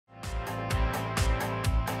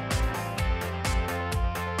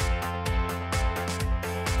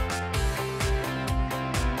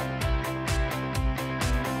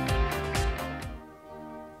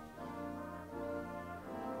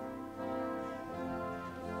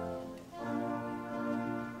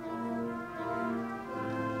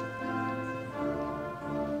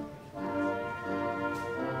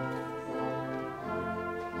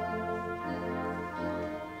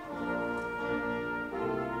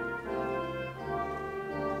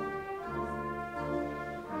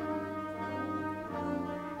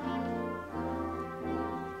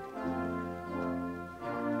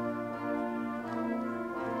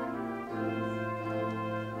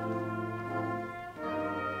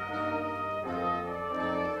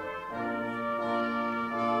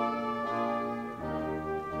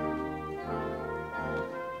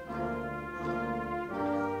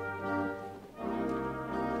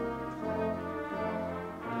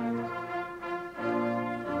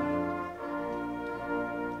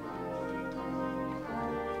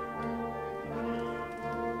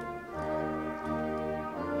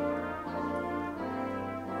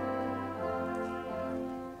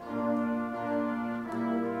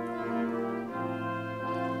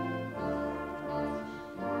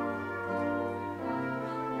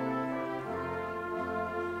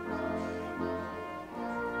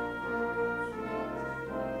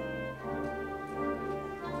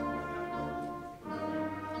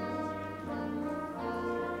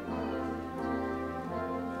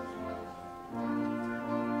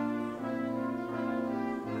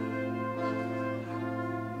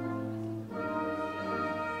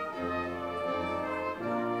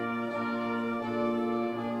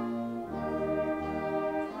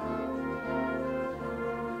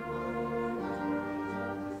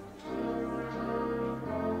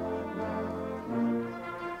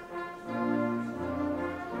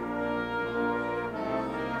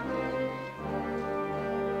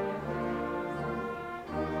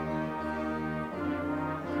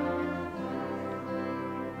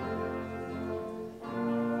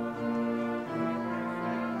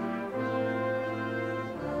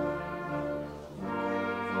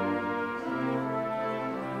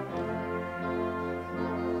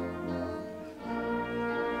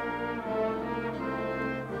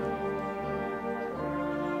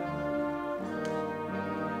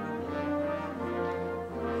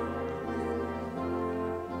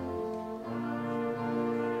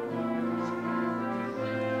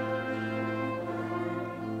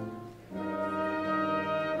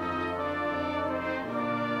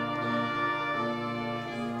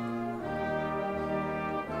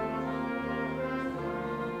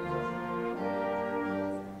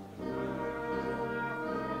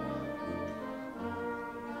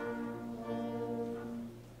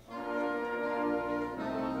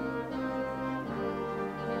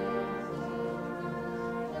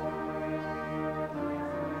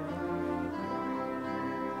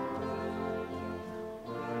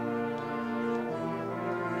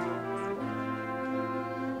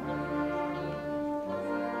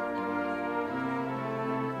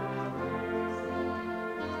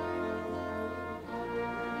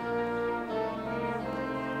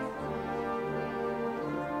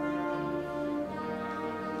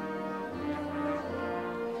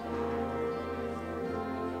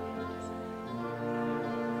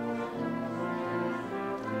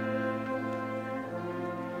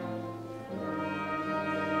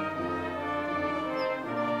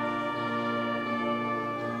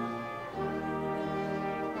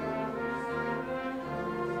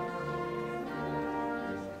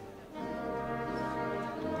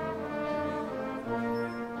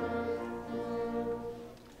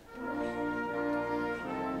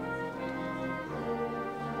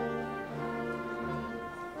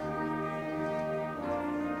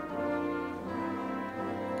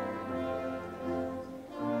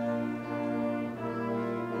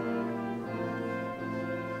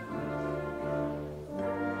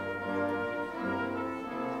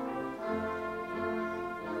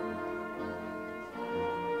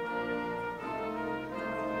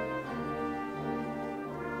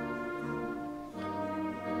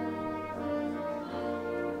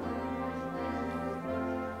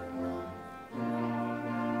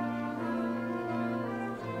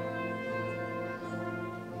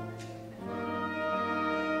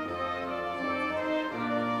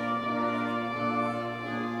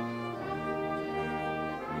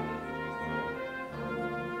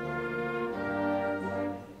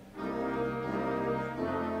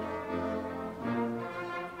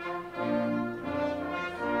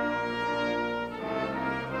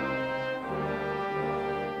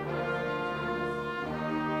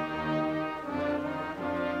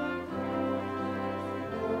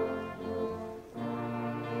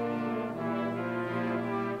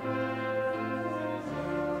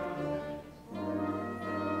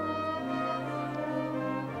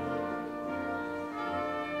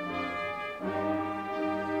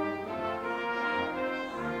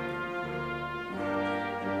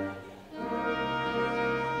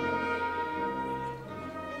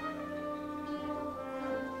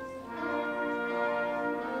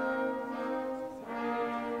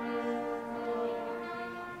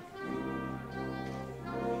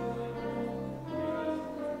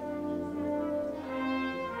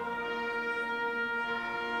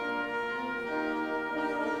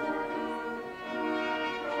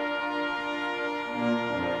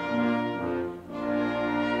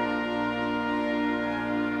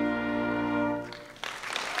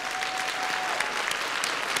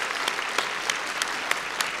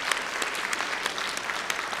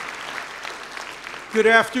Good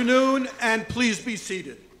afternoon, and please be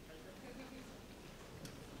seated.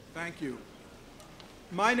 Thank you.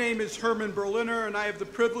 My name is Herman Berliner, and I have the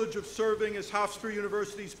privilege of serving as Hofstra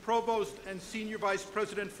University's Provost and Senior Vice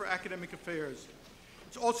President for Academic Affairs.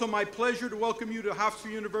 It's also my pleasure to welcome you to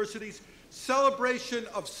Hofstra University's celebration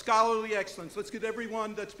of scholarly excellence. Let's give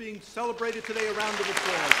everyone that's being celebrated today a round of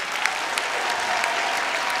applause.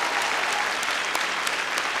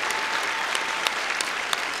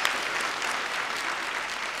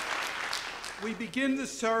 We begin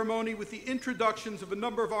this ceremony with the introductions of a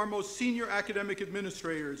number of our most senior academic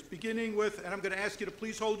administrators, beginning with, and I'm going to ask you to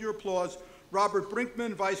please hold your applause, Robert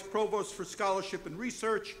Brinkman, Vice Provost for Scholarship and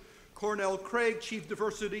Research, Cornell Craig, Chief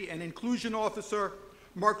Diversity and Inclusion Officer,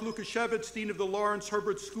 Mark Lukashevitz, Dean of the Lawrence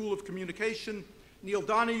Herbert School of Communication, Neil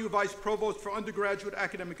Donahue, Vice Provost for Undergraduate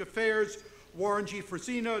Academic Affairs, Warren G.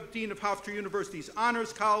 Frazina, Dean of Hofstra University's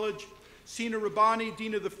Honors College, Sina Rabbani,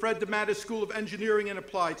 Dean of the Fred DeMatteis School of Engineering and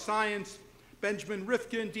Applied Science, Benjamin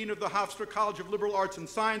Rifkin, Dean of the Hofstra College of Liberal Arts and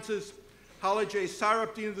Sciences, Hala J.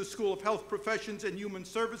 Sarup, Dean of the School of Health Professions and Human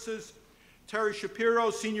Services, Terry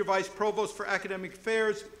Shapiro, Senior Vice Provost for Academic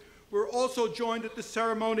Affairs. We're also joined at this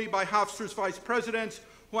ceremony by Hofstra's Vice Presidents,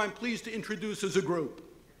 who I'm pleased to introduce as a group.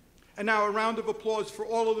 And now a round of applause for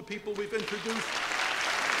all of the people we've introduced.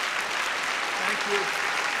 Thank you.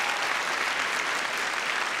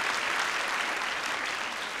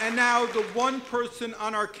 And now the one person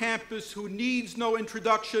on our campus who needs no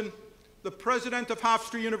introduction, the President of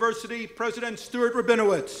Hofstra University, President Stuart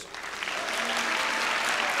Rabinowitz.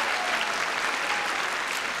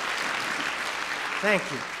 Thank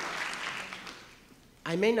you.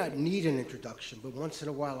 I may not need an introduction, but once in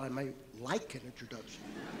a while I might like an introduction,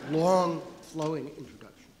 long, flowing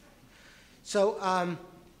introduction. So,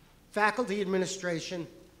 faculty, administration,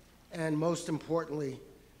 and most importantly,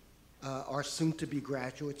 our soon-to-be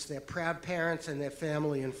graduates, their proud parents and their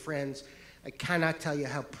family and friends. I cannot tell you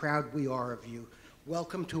how proud we are of you.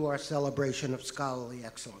 Welcome to our celebration of scholarly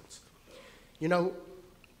excellence. You know,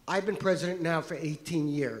 I've been president now for 18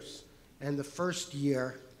 years, and the first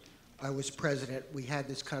year I was president, we had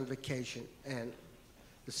this convocation, and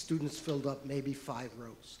the students filled up maybe 5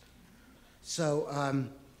 rows. So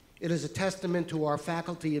it is a testament to our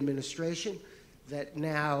faculty administration that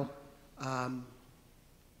now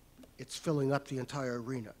it's filling up the entire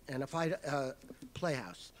arena. And if I,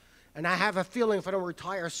 Playhouse. And I have a feeling if I don't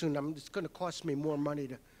retire soon, it's going to cost me more money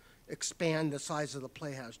to expand the size of the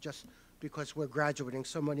Playhouse just because we're graduating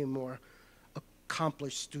so many more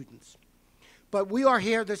accomplished students. But we are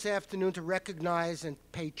here this afternoon to recognize and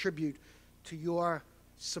pay tribute to your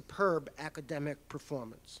superb academic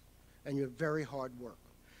performance and your very hard work.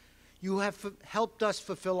 You have helped us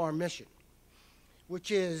fulfill our mission, which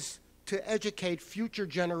is to educate future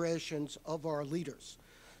generations of our leaders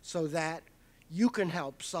so that you can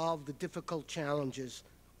help solve the difficult challenges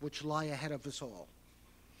which lie ahead of us all.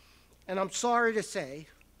 And I'm sorry to say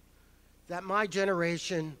that my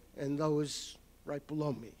generation and those right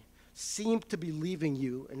below me seem to be leaving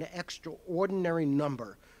you an extraordinary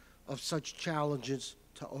number of such challenges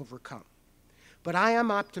to overcome. But I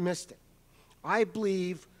am optimistic. I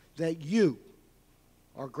believe that you,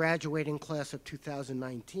 our graduating class of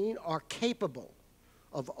 2019, are capable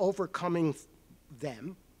of overcoming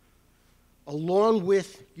them along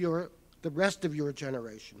with the rest of your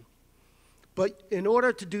generation. But in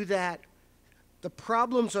order to do that, the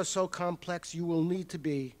problems are so complex you will need to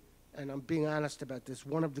be, and I'm being honest about this,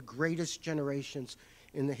 one of the greatest generations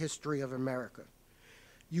in the history of America.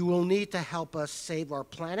 You will need to help us save our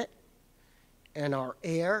planet and our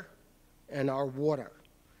air and our water.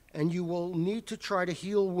 And you will need to try to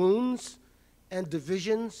heal wounds and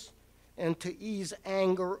divisions and to ease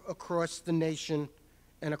anger across the nation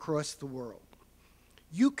and across the world.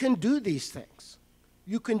 You can do these things.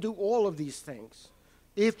 You can do all of these things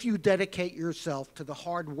if you dedicate yourself to the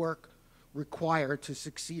hard work required to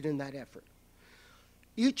succeed in that effort.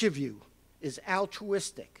 Each of you is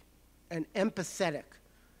altruistic and empathetic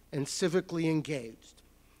and civically engaged.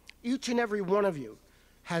 Each and every one of you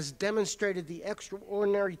has demonstrated the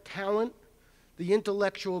extraordinary talent, the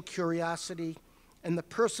intellectual curiosity, and the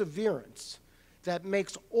perseverance that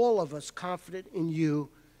makes all of us confident in you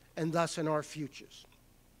and thus in our futures.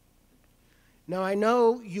 Now, I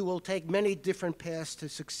know you will take many different paths to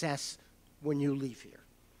success when you leave here.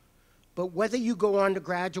 But whether you go on to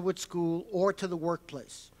graduate school or to the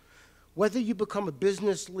workplace, whether you become a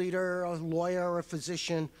business leader, a lawyer, a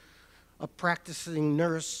physician, a practicing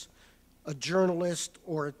nurse, a journalist,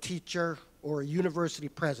 or a teacher, or a university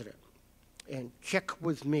president, and check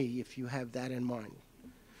with me if you have that in mind.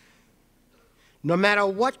 No matter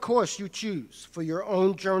what course you choose for your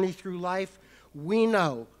own journey through life, We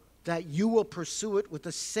know that you will pursue it with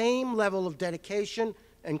the same level of dedication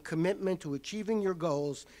and commitment to achieving your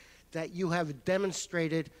goals that you have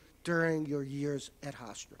demonstrated during your years at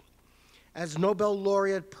Hofstra. As Nobel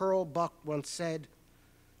laureate Pearl Buck once said,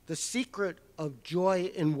 the secret of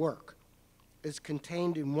joy in work is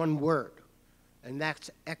contained in one word, and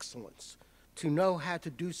that's excellence. To know how to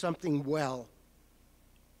do something well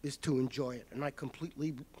is to enjoy it, and I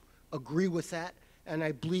completely agree with that, and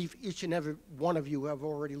I believe each and every one of you have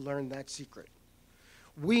already learned that secret.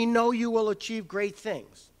 We know you will achieve great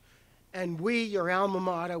things, and we, your alma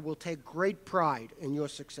mater, will take great pride in your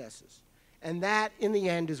successes. And that, in the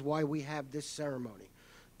end, is why we have this ceremony,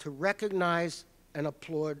 to recognize and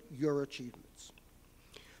applaud your achievements.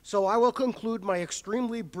 So I will conclude my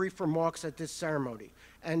extremely brief remarks at this ceremony.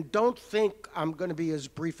 And don't think I'm going to be as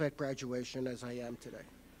brief at graduation as I am today.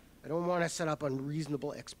 I don't want to set up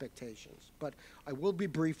unreasonable expectations, but I will be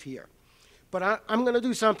brief here. But I'm going to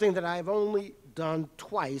do something that I've only done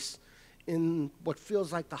twice in what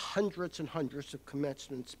feels like the hundreds and hundreds of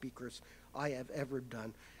commencement speakers I have ever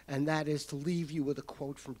done, and that is to leave you with a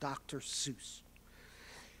quote from Dr. Seuss.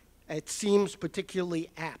 It seems particularly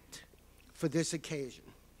apt for this occasion.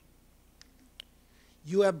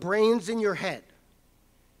 You have brains in your head.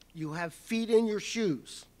 You have feet in your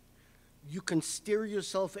shoes. You can steer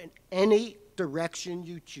yourself in any direction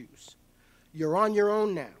you choose. You're on your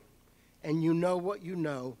own now, and you know what you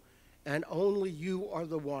know, and only you are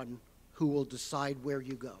the one who will decide where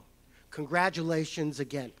you go. Congratulations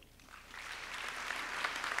again.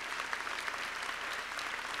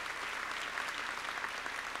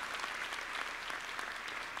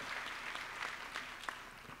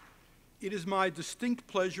 It is my distinct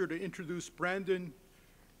pleasure to introduce Brandon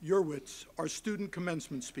Urwitz, our student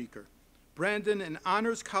commencement speaker. Brandon, an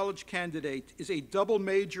honors college candidate, is a double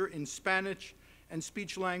major in Spanish and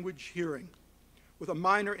speech language hearing, with a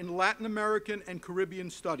minor in Latin American and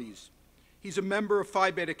Caribbean studies. He's a member of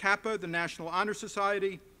Phi Beta Kappa, the National Honor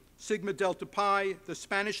Society, Sigma Delta Pi, the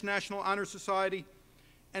Spanish National Honor Society,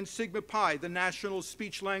 and Sigma Pi, the National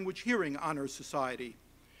Speech Language Hearing Honor Society.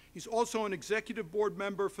 He's also an executive board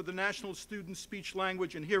member for the National Student Speech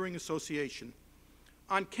Language and Hearing Association.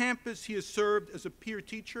 On campus, he has served as a peer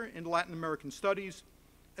teacher in Latin American studies,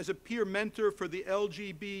 as a peer mentor for the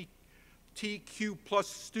LGBTQ+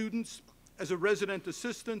 students, as a resident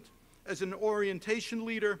assistant, as an orientation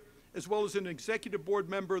leader, as well as an executive board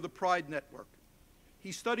member of the Pride Network.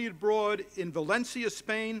 He studied abroad in Valencia,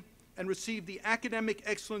 Spain, and received the Academic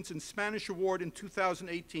Excellence in Spanish Award in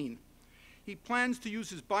 2018. He plans to use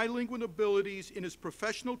his bilingual abilities in his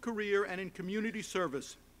professional career and in community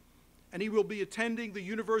service, and he will be attending the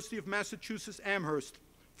University of Massachusetts Amherst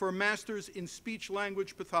for a master's in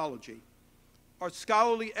speech-language pathology. Our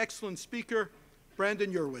scholarly excellence speaker,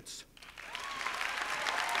 Brandon Urwitz.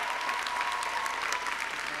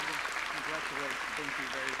 Congratulations. Thank you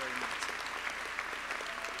very, very much.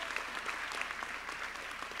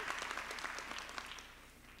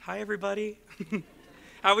 Hi, everybody.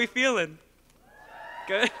 How are we feeling?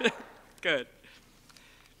 Good? Good.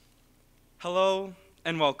 Hello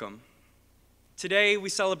and welcome. Today we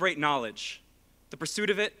celebrate knowledge, the pursuit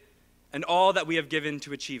of it, and all that we have given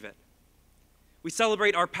to achieve it. We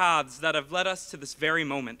celebrate our paths that have led us to this very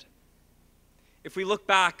moment. If we look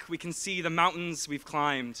back, we can see the mountains we've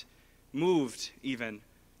climbed, moved even,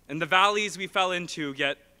 and the valleys we fell into,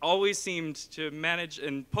 yet always seemed to manage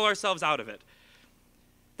and pull ourselves out of it.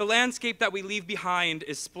 The landscape that we leave behind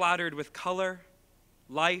is splattered with color,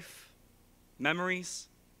 life, memories.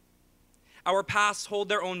 Our pasts hold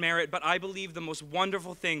their own merit, but I believe the most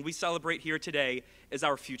wonderful thing we celebrate here today is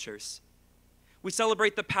our futures. We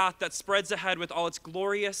celebrate the path that spreads ahead with all its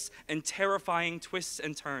glorious and terrifying twists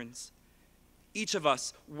and turns. Each of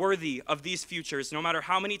us worthy of these futures, no matter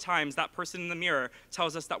how many times that person in the mirror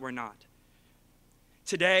tells us that we're not.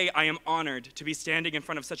 Today, I am honored to be standing in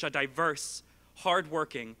front of such a diverse,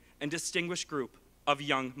 hardworking, and distinguished group of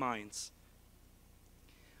young minds.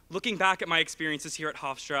 Looking back at my experiences here at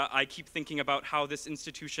Hofstra, I keep thinking about how this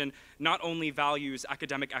institution not only values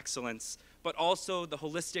academic excellence, but also the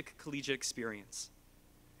holistic collegiate experience.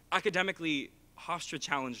 Academically, Hofstra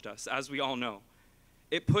challenged us, as we all know.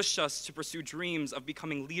 It pushed us to pursue dreams of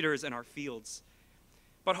becoming leaders in our fields.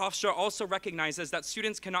 But Hofstra also recognizes that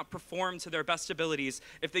students cannot perform to their best abilities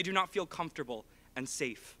if they do not feel comfortable and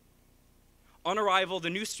safe. On arrival, the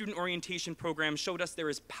new student orientation program showed us there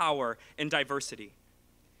is power in diversity.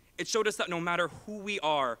 It showed us that no matter who we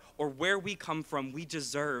are or where we come from, we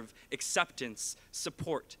deserve acceptance,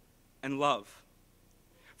 support, and love.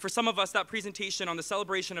 For some of us, that presentation on the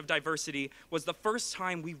celebration of diversity was the first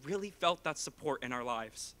time we really felt that support in our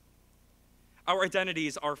lives. Our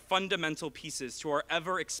identities are fundamental pieces to our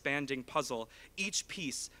ever-expanding puzzle, each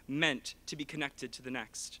piece meant to be connected to the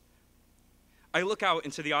next. I look out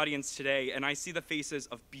into the audience today and I see the faces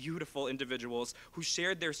of beautiful individuals who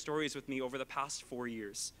shared their stories with me over the past 4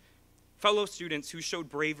 years. Fellow students who showed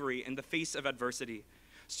bravery in the face of adversity.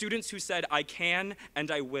 Students who said, I can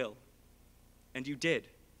and I will. And you did.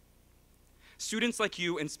 Students like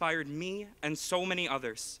you inspired me and so many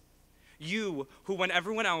others. You, who when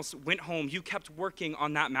everyone else went home, you kept working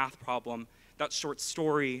on that math problem, that short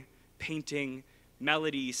story, painting,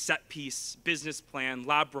 melody, set piece, business plan,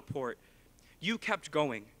 lab report. You kept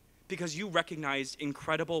going because you recognized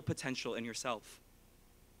incredible potential in yourself.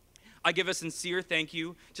 I give a sincere thank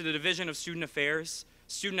you to the Division of Student Affairs,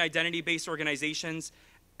 student identity-based organizations,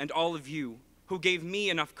 and all of you who gave me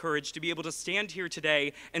enough courage to be able to stand here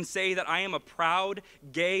today and say that I am a proud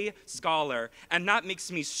gay scholar, and that makes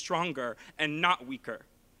me stronger and not weaker.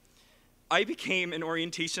 I became an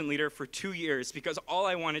orientation leader for 2 years because all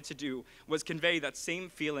I wanted to do was convey that same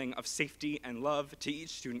feeling of safety and love to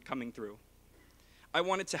each student coming through. I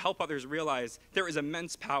wanted to help others realize there is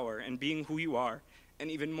immense power in being who you are, and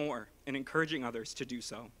even more in encouraging others to do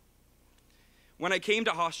so. When I came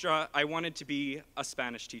to Hofstra, I wanted to be a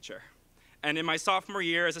Spanish teacher. And in my sophomore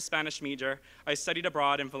year as a Spanish major, I studied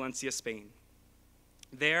abroad in Valencia, Spain.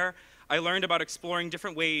 There, I learned about exploring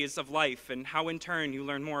different ways of life and how in turn you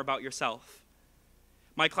learn more about yourself.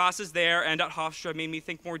 My classes there and at Hofstra made me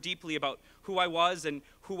think more deeply about who I was and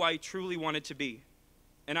who I truly wanted to be.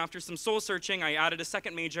 And after some soul searching, I added a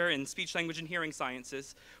second major in speech, language, and hearing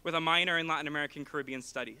sciences with a minor in Latin American Caribbean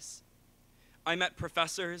studies. I met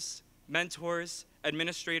professors, mentors,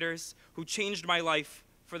 administrators who changed my life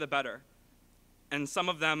for the better. And some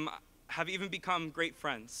of them have even become great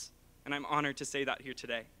friends, and I'm honored to say that here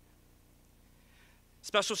today.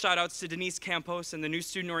 Special shout outs to Denise Campos and the new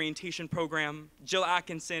student orientation program, Jill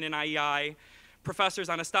Axinn in IEI, professors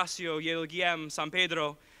Anastasio, Yale Guillem, San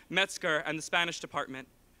Pedro, Metzger, and the Spanish department,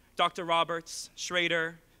 Dr. Roberts,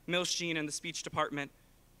 Schrader, Milstein, and the speech department,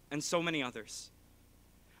 and so many others.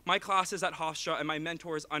 My classes at Hofstra and my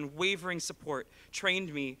mentors' unwavering support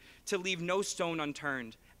trained me to leave no stone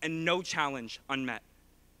unturned and no challenge unmet.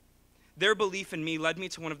 Their belief in me led me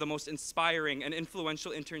to one of the most inspiring and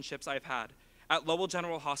influential internships I've had at Lowell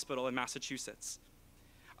General Hospital in Massachusetts.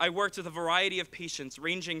 I worked with a variety of patients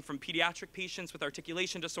ranging from pediatric patients with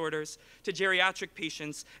articulation disorders to geriatric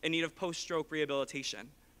patients in need of post-stroke rehabilitation.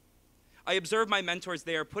 I observed my mentors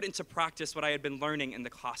there put into practice what I had been learning in the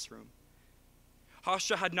classroom.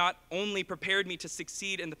 Hofstra had not only prepared me to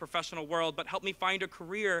succeed in the professional world, but helped me find a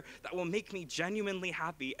career that will make me genuinely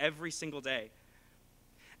happy every single day.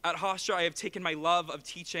 At Hofstra, I have taken my love of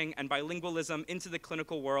teaching and bilingualism into the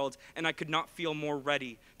clinical world, and I could not feel more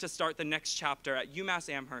ready to start the next chapter at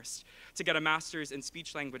UMass Amherst to get a master's in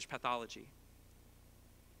speech-language pathology.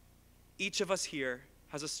 Each of us here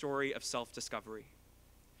has a story of self-discovery,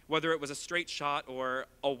 whether it was a straight shot or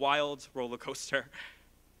a wild roller coaster,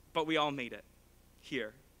 but we all made it.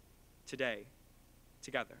 Here, today,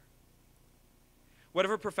 together.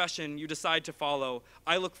 Whatever profession you decide to follow,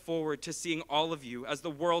 I look forward to seeing all of you as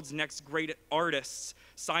the world's next great artists,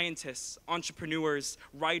 scientists, entrepreneurs,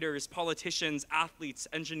 writers, politicians, athletes,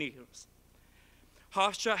 engineers.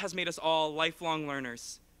 Hofstra has made us all lifelong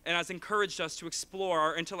learners and has encouraged us to explore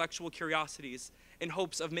our intellectual curiosities in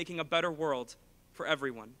hopes of making a better world for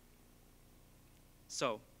everyone.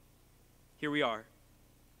 So, here we are,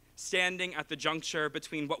 standing at the juncture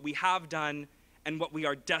between what we have done and what we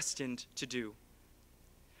are destined to do.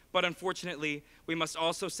 But unfortunately, we must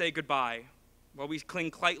also say goodbye while we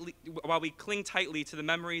cling tightly to the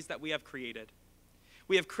memories that we have created.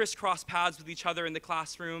 We have crisscrossed paths with each other in the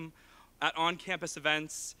classroom, at on-campus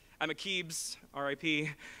events, at McKeeb's, RIP,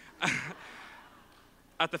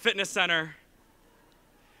 at the fitness center.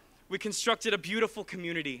 We constructed a beautiful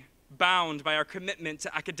community bound by our commitment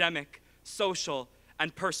to academic, social,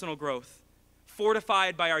 and personal growth,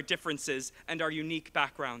 fortified by our differences and our unique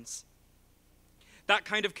backgrounds. That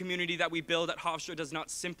kind of community that we build at Hofstra does not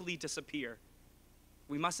simply disappear.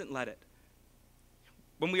 We mustn't let it.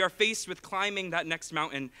 When we are faced with climbing that next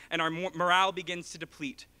mountain and our morale begins to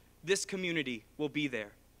deplete, this community will be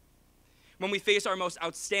there. When we face our most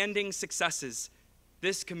outstanding successes,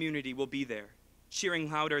 this community will be there, cheering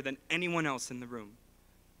louder than anyone else in the room.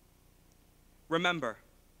 Remember,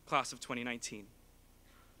 class of 2019.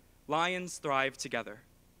 Lions thrive together,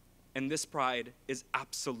 and this pride is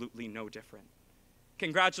absolutely no different.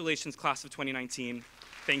 Congratulations, class of 2019.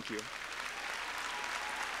 Thank you.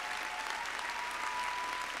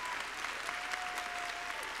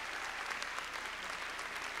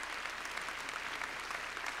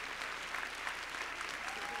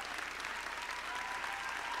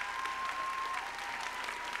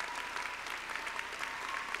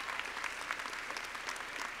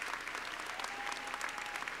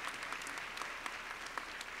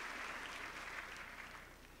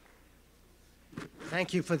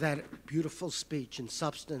 Thank you for that beautiful speech in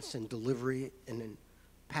substance and delivery and in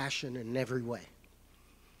passion in every way.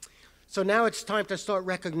 So now it's time to start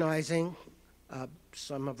recognizing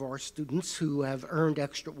some of our students who have earned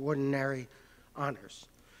extraordinary honors.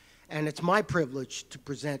 And it's my privilege to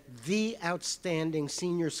present the Outstanding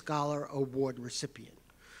Senior Scholar Award recipient,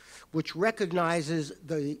 which recognizes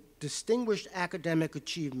the distinguished academic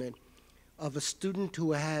achievement of a student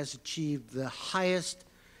who has achieved the highest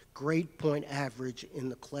grade point average in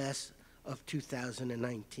the class of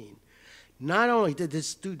 2019. Not only did this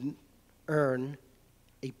student earn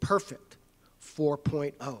a perfect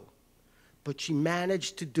 4.0, but she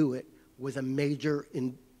managed to do it with a major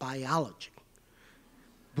in biology,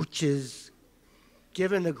 which is,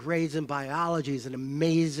 given the grades in biology, is an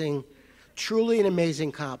amazing, truly an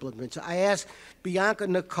amazing compliment. So I ask Bianca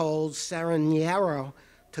Nicole Saraniero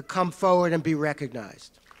to come forward and be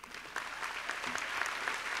recognized.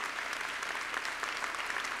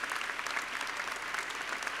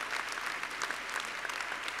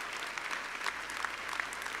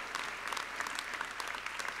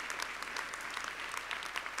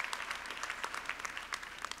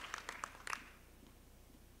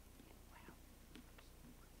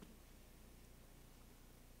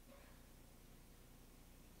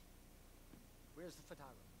 Where's the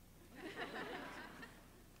photographer?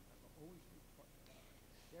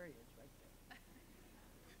 There he is, right there.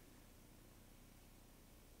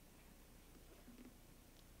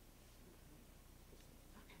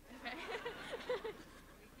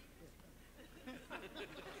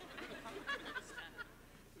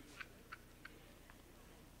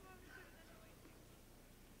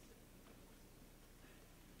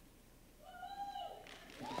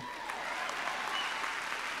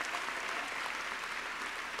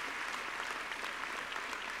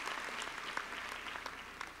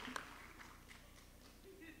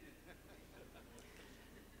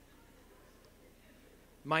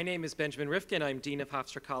 My name is Benjamin Rifkin. I'm Dean of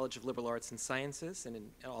Hofstra College of Liberal Arts and Sciences, and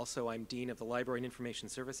also I'm Dean of the Library and Information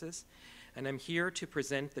Services. And I'm here to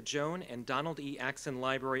present the Joan and Donald E. Axinn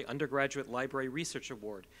Library Undergraduate Library Research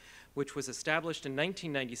Award, which was established in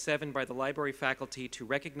 1997 by the library faculty to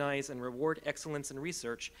recognize and reward excellence in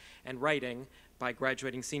research and writing by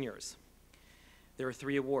graduating seniors. There are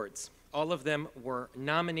 3 awards. All of them were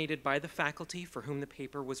nominated by the faculty for whom the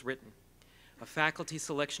paper was written. A faculty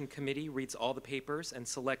selection committee reads all the papers and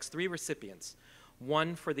selects 3 recipients,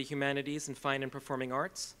 1 for the humanities and fine and performing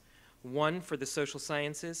arts, 1 for the social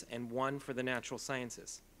sciences, and 1 for the natural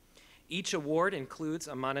sciences. Each award includes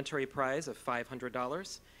a monetary prize of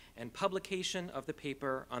 $500 and publication of the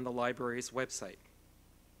paper on the library's website.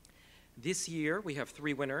 This year, we have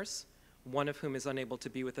 3 winners, one of whom is unable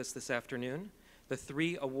to be with us this afternoon. The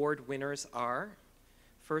 3 award winners are,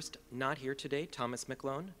 first, not here today, Thomas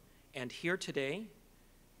McLone. And here today,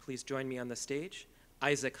 please join me on the stage,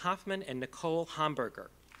 Isaac Hoffman and Nicole Homburger.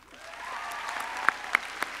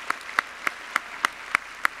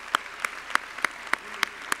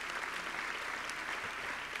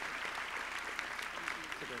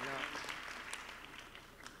 So they're not.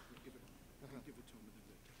 Give it to him and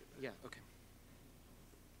then take it back. Yeah, okay.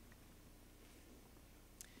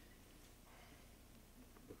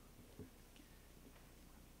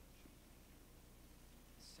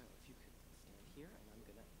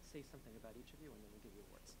 Say something about each of you, and then we'll give you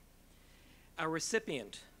awards. Our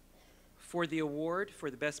recipient for the award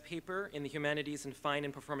for the best paper in the humanities and fine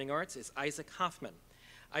and performing arts is Isaac Hoffman.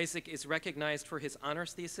 Isaac is recognized for his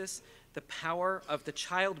honors thesis, The Power of the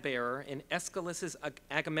Childbearer in Aeschylus's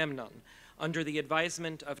Agamemnon, under the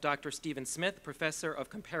advisement of Dr. Stephen Smith, Professor of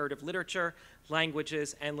Comparative Literature,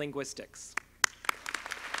 Languages, and Linguistics.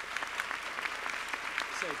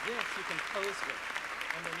 So this you can pose with,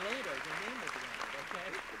 and then later your name will be on it,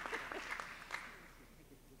 okay?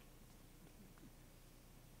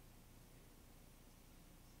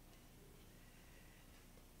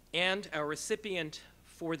 And our recipient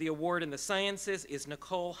for the award in the sciences is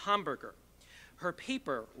Nicole Homburger. Her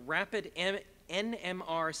paper, Rapid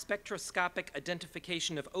NMR Spectroscopic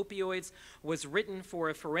Identification of Opioids, was written for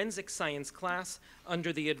a forensic science class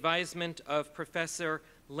under the advisement of Professor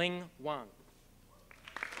Ling Wang.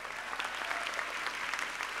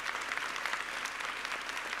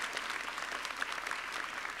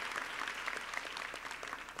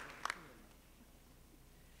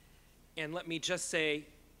 And let me just say,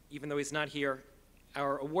 even though he's not here,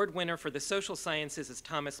 our award winner for the social sciences is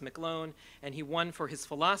Thomas McLone, and he won for his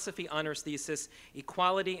philosophy honors thesis,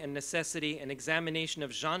 Equality and Necessity, an examination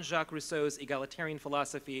of Jean-Jacques Rousseau's egalitarian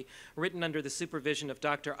philosophy, written under the supervision of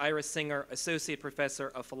Dr. Ira Singer, Associate Professor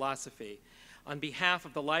of Philosophy. On behalf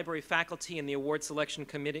of the library faculty and the award selection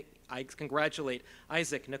committee, I congratulate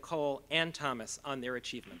Isaac, Nicole, and Thomas on their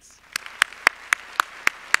achievements.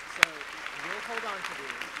 So we'll hold on to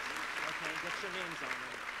these. Okay, get your names on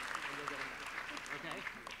them, and you'll get them. Okay?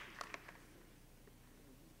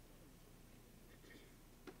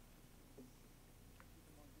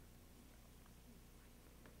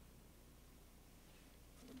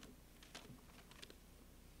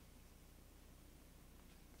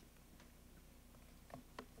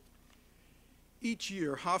 Each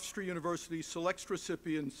year, Hofstra University selects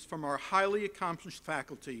recipients from our highly accomplished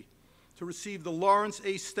faculty to receive the Lawrence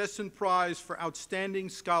A. Stressin Prize for Outstanding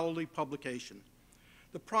Scholarly Publication.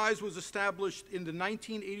 The prize was established in the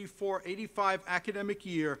 1984-85 academic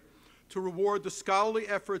year to reward the scholarly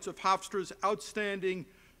efforts of Hofstra's outstanding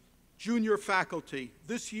junior faculty.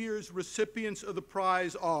 This year's recipients of the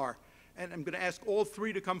prize are, and I'm going to ask all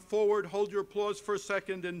three to come forward, hold your applause for a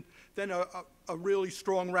second, and then a really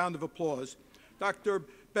strong round of applause. Dr.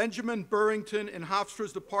 Benjamin Burrington in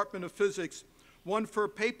Hofstra's Department of Physics won for a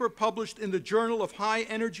paper published in the Journal of High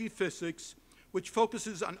Energy Physics, which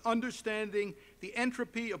focuses on understanding the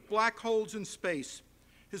entropy of black holes in space.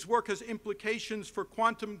 His work has implications for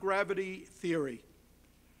quantum gravity theory.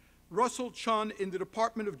 Russell Chun in the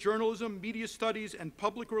Department of Journalism, Media Studies, and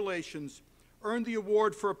Public Relations earned the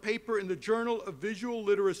award for a paper in the Journal of Visual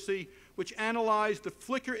Literacy, which analyzed the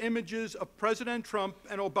flicker images of President Trump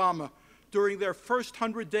and Obama during their first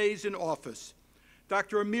 100 days in office.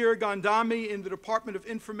 Dr. Amir Gandami in the Department of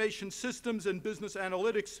Information Systems and Business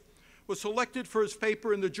Analytics was selected for his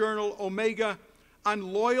paper in the journal Omega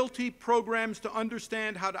on loyalty programs to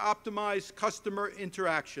understand how to optimize customer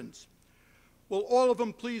interactions. Will all of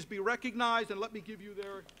them please be recognized, and let me give you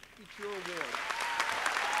each your award.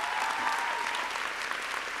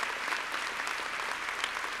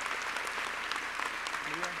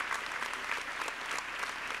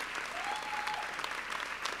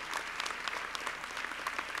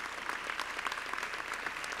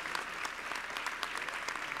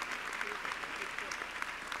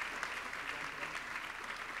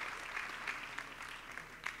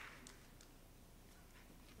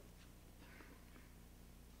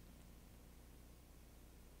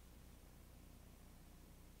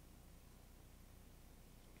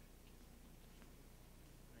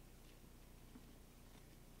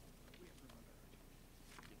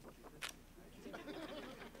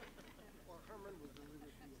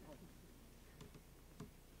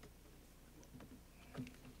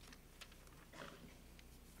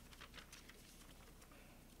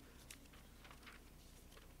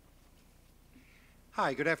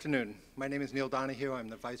 Hi, good afternoon. My name is Neil Donahue. I'm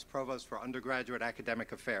the Vice Provost for Undergraduate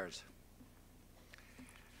Academic Affairs.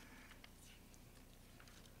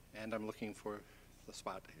 And I'm looking for the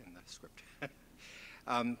spot in the script.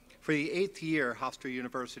 For the 8th year, Hofstra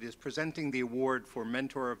University is presenting the award for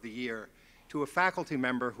Mentor of the Year to a faculty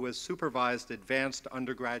member who has supervised advanced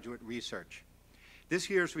undergraduate research. This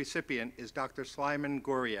year's recipient is Dr. Sulaiman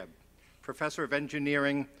Gorieb, Professor of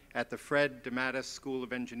Engineering at the Fred DeMatteis School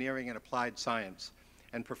of Engineering and Applied Science,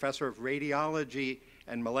 and Professor of Radiology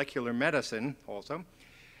and Molecular Medicine, also,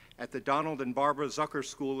 at the Donald and Barbara Zucker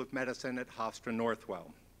School of Medicine at Hofstra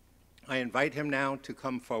Northwell. I invite him now to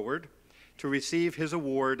come forward to receive his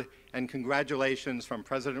award, and congratulations from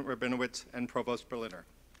President Rabinowitz and Provost Berliner.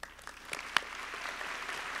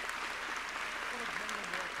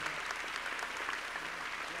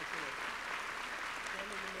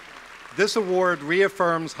 This award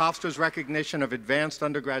reaffirms Hofstra's recognition of advanced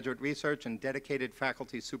undergraduate research and dedicated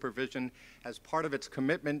faculty supervision as part of its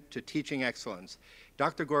commitment to teaching excellence.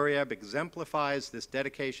 Dr. Gorieb exemplifies this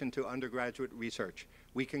dedication to undergraduate research.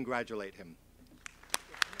 We congratulate him.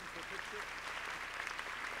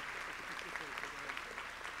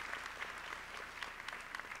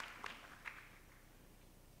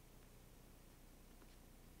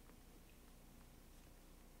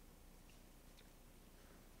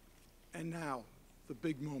 And now, the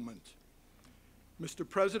big moment. Mr.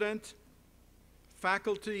 President,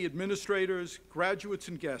 faculty, administrators, graduates,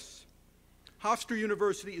 and guests, Hofstra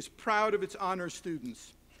University is proud of its honor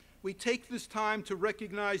students. We take this time to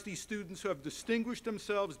recognize these students who have distinguished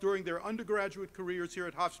themselves during their undergraduate careers here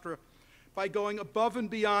at Hofstra by going above and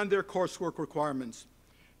beyond their coursework requirements.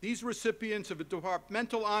 These recipients of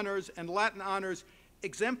departmental honors and Latin honors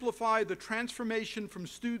exemplify the transformation from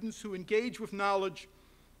students who engage with knowledge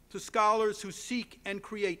to scholars who seek and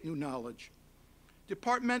create new knowledge.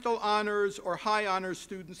 Departmental honors or high honors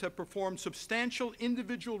students have performed substantial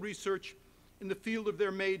individual research in the field of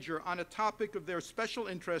their major on a topic of their special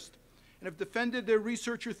interest and have defended their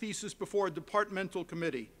research or thesis before a departmental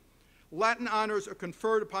committee. Latin honors are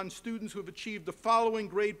conferred upon students who have achieved the following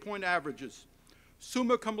grade point averages: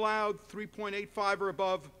 summa cum laude, 3.85 or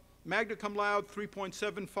above; magna cum laude,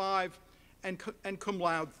 3.75, and cum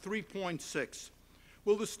laude, 3.6.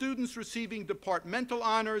 Will the students receiving departmental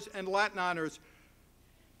honors and Latin honors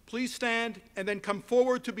please stand and then come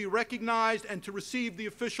forward to be recognized and to receive the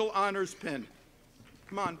official honors pin?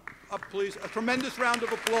 Come on, up please. A tremendous round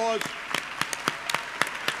of applause.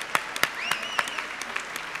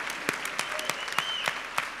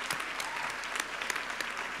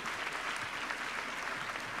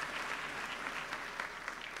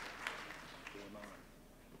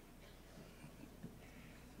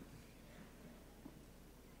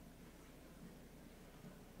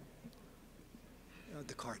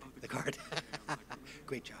 The card.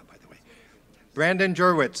 Great job, by the way. Brandon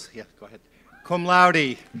Jurwitz, yeah, go ahead. Cum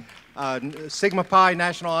laude, Sigma Pi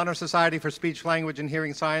National Honor Society for Speech, Language, and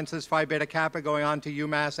Hearing Sciences, Phi Beta Kappa, going on to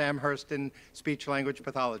UMass Amherst in Speech Language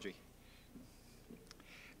Pathology.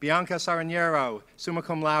 Bianca Saraniero, summa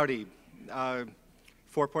cum laude, 4.0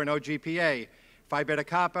 GPA, Phi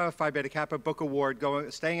Beta Kappa Book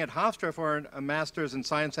Award, staying at Hofstra for a Master's in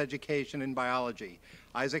Science Education in Biology.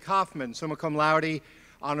 Isaac Hoffman, summa cum laude,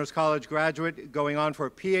 Honors College graduate, going on for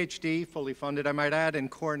a PhD, fully funded, I might add, in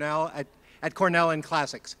Cornell, at Cornell in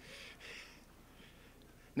Classics.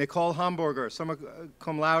 Nicole Hamburger, summa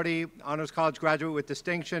cum laude, Honors College graduate with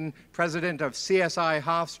distinction, president of CSI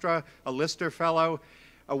Hofstra, a Lister Fellow,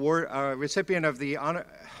 award, recipient of the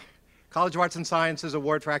College of Arts and Sciences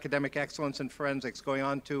Award for Academic Excellence in Forensics, going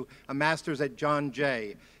on to a Master's at John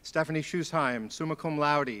Jay. Stephanie Schusheim, summa cum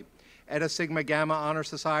laude, Eta Sigma Gamma Honor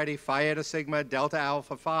Society, Phi Eta Sigma, Delta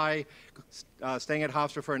Alpha Phi, staying at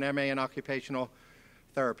Hofstra for an MA in Occupational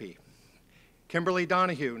Therapy. Kimberly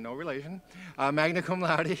Donahue, no relation, magna cum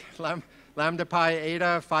laude, Lambda Pi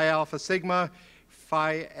Eta, Phi Alpha Sigma,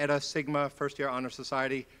 Phi Eta Sigma, First Year Honor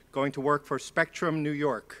Society, going to work for Spectrum, New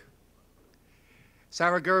York.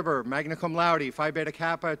 Sarah Gerber, magna cum laude, Phi Beta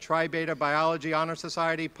Kappa, Tri Beta Biology Honor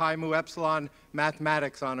Society, Pi Mu Epsilon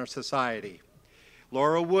Mathematics Honor Society.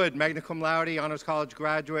 Laura Wood, magna cum laude, Honors College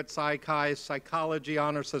graduate, Psi Chi Psychology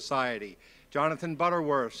Honor Society. Jonathan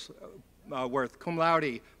Butterworth, cum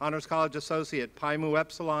laude, Honors College associate, Pi Mu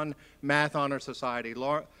Epsilon Math Honor Society.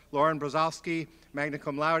 Lauren Brzozowski, magna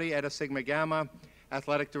cum laude, Eta Sigma Gamma,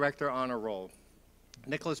 athletic director honor roll.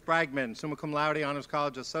 Nicholas Bragman, summa cum laude, Honors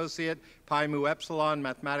College associate, Pi Mu Epsilon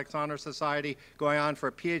Mathematics Honor Society, going on for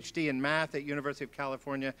a PhD in math at University of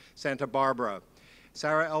California, Santa Barbara.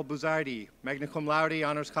 Sarah El Buzaidi, magna cum laude,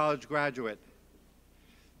 Honors College graduate.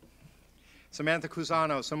 Samantha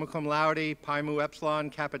Cusano, summa cum laude, Pi Mu Epsilon,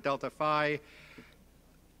 Kappa Delta Phi,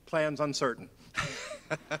 plans uncertain.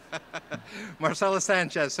 Marcela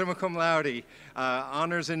Sanchez, summa cum laude,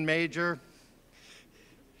 honors in major.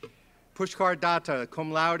 Pushkar Datta,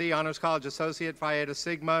 cum laude, Honors College associate, Phi Eta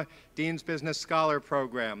Sigma, Dean's Business Scholar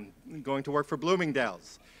Program, going to work for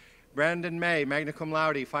Bloomingdale's. Brandon May, magna cum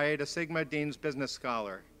laude, Phi Eta Sigma, Dean's Business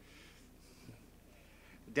Scholar.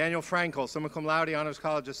 Daniel Frankel, summa cum laude, Honors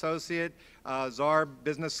College Associate, Czar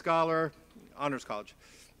Business Scholar, Honors College.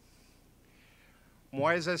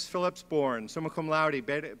 Moises Phillips-Born, summa cum laude,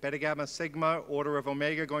 Beta Gamma Sigma, Order of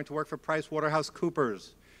Omega, going to work for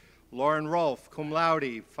PricewaterhouseCoopers. Lauren Rolfe, cum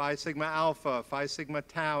laude, Phi Sigma Alpha, Phi Sigma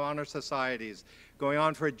Tau Honor Societies, going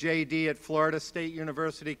on for a JD at Florida State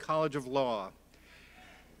University College of Law.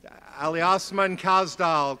 Ali Osman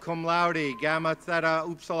Kazdal, cum laude, Gamma Theta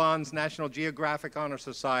Upsilon's National Geographic Honor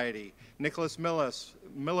Society. Nicholas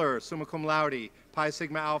Miller, summa cum laude, Pi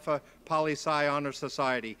Sigma Alpha Poli Sci Honor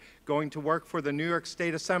Society, going to work for the New York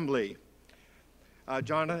State Assembly.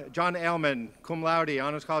 John Ailman, cum laude,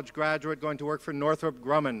 Honors College graduate, going to work for Northrop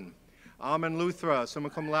Grumman. Amin Luthra,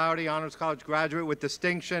 summa cum laude, Honors College graduate with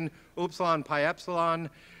distinction, Upsilon Pi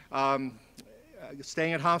Epsilon,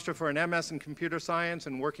 staying at Hofstra for an MS in computer science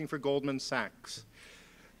and working for Goldman Sachs.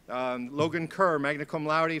 Logan Kerr, magna cum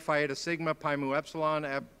laude, Phi Eta Sigma, Pi Mu Epsilon,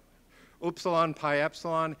 Upsilon Pi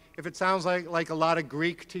Epsilon. If it sounds like a lot of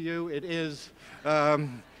Greek to you, it is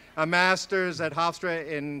a master's at Hofstra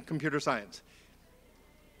in computer science.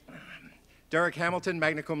 Derek Hamilton,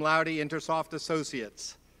 magna cum laude, Intersoft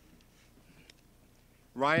Associates.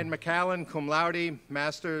 Ryan McAllen, cum laude,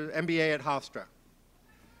 MBA at Hofstra.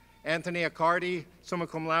 Anthony Accardi, summa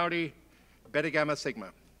cum laude, Beta Gamma Sigma.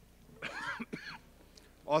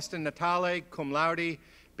 Austin Natale, cum laude,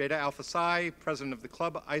 Beta Alpha Psi, president of the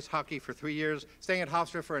club, ice hockey for 3 years, staying at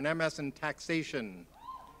Hofstra for an MS in taxation.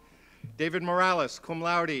 David Morales, cum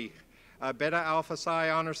laude, Beta Alpha Psi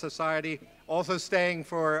Honor Society, also staying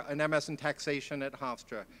for an MS in taxation at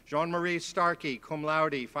Hofstra. Jean-Marie Starkey, cum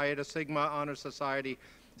laude, Phi Eta Sigma Honor Society,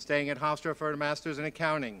 staying at Hofstra for a master's in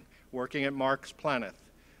accounting, working at Mark's Planet.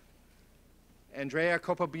 Andrea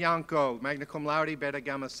Copabianco, magna cum laude, beta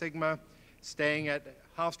gamma sigma, staying at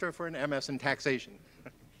Hofstra for an MS in taxation.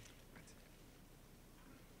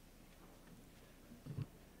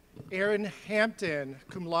 Aaron Hampton,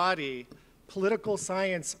 cum laude, Political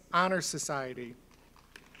Science Honor Society.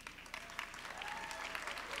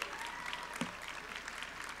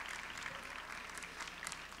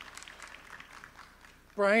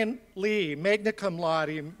 Brian Lee, magna cum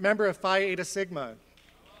laude, member of Phi Eta Sigma.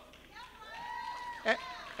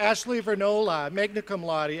 Ashley Vernola, magna cum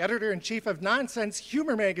laude, editor-in-chief of Nonsense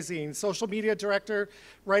Humor Magazine, social media director,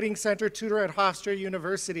 writing center tutor at Hofstra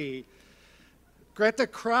University. Greta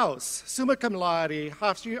Kraus, summa cum laude,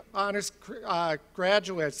 Hofstra Honors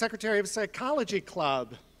graduate, secretary of Psychology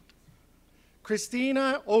Club.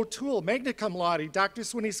 Christina O'Toole, magna cum laude, Dr.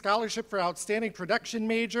 Swinney Scholarship for Outstanding Production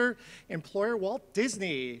Major, employer Walt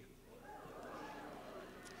Disney.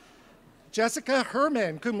 Jessica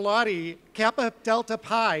Herman, cum laude, Kappa Delta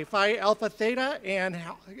Pi, Phi Alpha Theta, and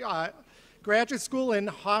graduate school in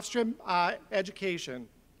Hofstra education.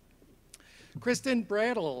 Kristen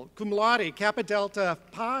Bradle, cum laude, Kappa Delta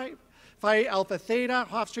Pi, Phi Alpha Theta,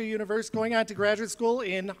 Hofstra University, going on to graduate school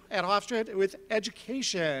at Hofstra with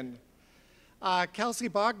education. Kelsey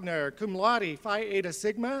Bogner, cum laude, Phi Eta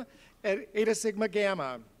Sigma, Eta Sigma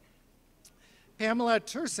Gamma. Pamela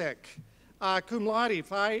Tursik, cum laude,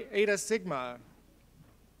 Phi Eta Sigma.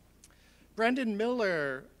 Brendan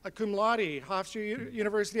Miller, cum laude, Hofstra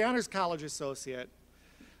University Honors College Associate.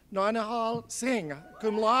 Nanahal Singh,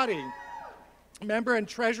 cum laude, member and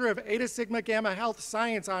treasurer of Eta Sigma Gamma Health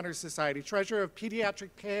Science Honor Society, treasurer of Pediatric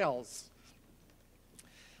PALS.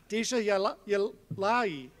 Disha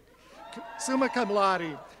Yalai, summa cum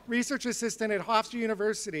laude, research assistant at Hofstra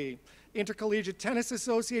University, Intercollegiate Tennis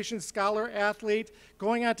Association scholar athlete,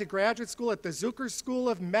 going on to graduate school at the Zucker School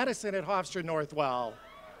of Medicine at Hofstra Northwell.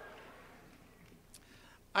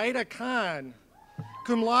 Ida Khan,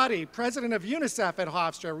 cum laude, president of UNICEF at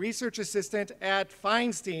Hofstra, research assistant at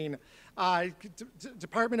Feinstein,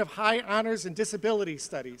 Department of High Honors and Disability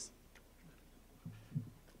Studies.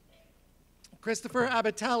 Christopher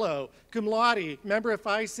Abatello, cum laude, member of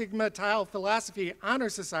Phi Sigma Tau Philosophy Honor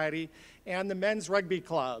Society and the Men's Rugby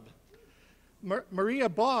Club. Maria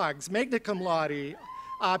Boggs, magna cum laude,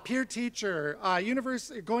 peer teacher,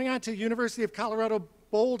 going on to University of Colorado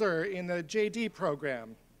Boulder in the JD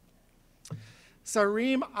program.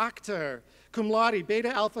 Sareem Akhtar, cum laude, Beta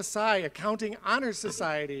Alpha Psi Accounting Honor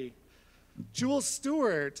Society. Jules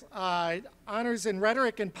Stewart, honors in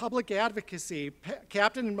rhetoric and public advocacy,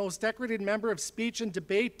 captain and most decorated member of speech and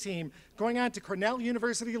debate team, going on to Cornell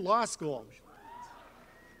University Law School.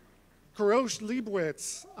 Kurosh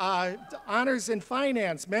Leibowitz, honors in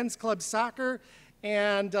finance, men's club soccer,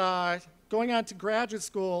 and going on to graduate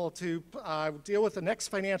school to deal with the next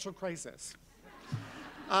financial crisis.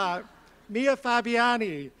 Mia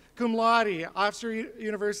Fabiani, cum laude, Hofstra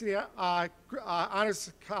University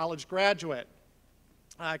Honors College graduate.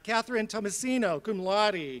 Catherine Tomasino, cum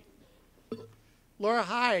laude. Laura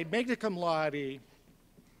Hyde, magna cum laude.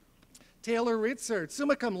 Taylor Ritzert,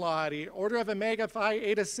 summa cum laude, Order of Omega Phi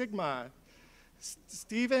Eta Sigma.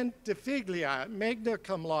 Stephen DeFiglia, magna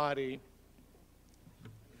cum laude.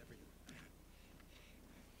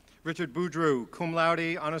 Richard Boudreau, cum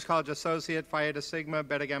laude, Honors College Associate, Phi Eta Sigma,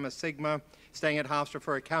 Beta Gamma Sigma, staying at Hofstra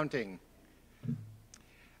for accounting.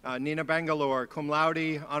 Nina Bangalore, cum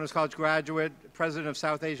laude, Honors College graduate, President of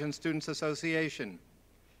South Asian Students Association.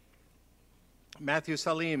 Matthew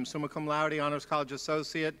Salim, summa cum laude, Honors College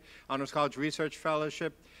Associate, Honors College Research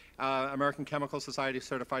Fellowship, American Chemical Society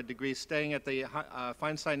certified degree, staying at the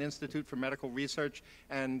Feinstein Institute for Medical Research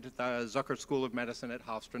and the Zucker School of Medicine at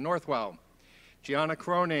Hofstra Northwell. Gianna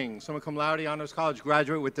Croning, summa cum laude, Honors College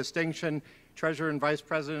graduate with distinction, Treasurer and Vice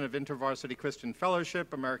President of InterVarsity Christian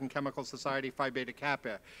Fellowship, American Chemical Society, Phi Beta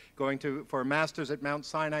Kappa, going for a master's at Mount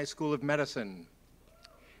Sinai School of Medicine.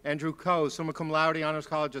 Andrew Coe, summa cum laude, Honors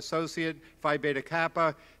College Associate, Phi Beta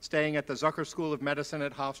Kappa, staying at the Zucker School of Medicine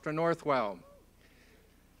at Hofstra Northwell.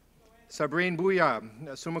 Sabrine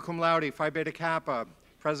Bouya, summa cum laude, Phi Beta Kappa,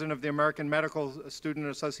 President of the American Medical Student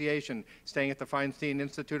Association, staying at the Feinstein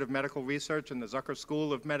Institute of Medical Research and the Zucker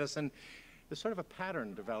School of Medicine. There's sort of a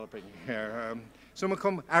pattern developing here.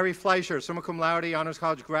 Ari Fleischer, summa cum laude, Honors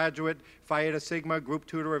College graduate, Phi Eta Sigma, Group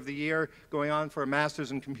Tutor of the Year, going on for a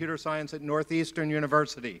Master's in Computer Science at Northeastern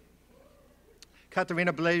University.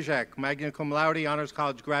 Katerina Blazek, magna cum laude, Honors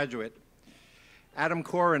College graduate. Adam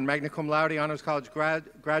Corin, magna cum laude, Honors College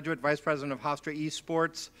graduate, Vice President of Hofstra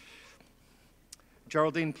Esports.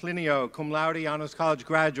 Geraldine Plinio, cum laude, Honors College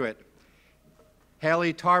graduate.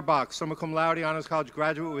 Haley Tarbach, summa cum laude, Honors College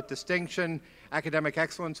graduate with distinction, Academic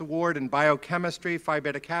Excellence Award in Biochemistry, Phi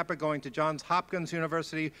Beta Kappa, going to Johns Hopkins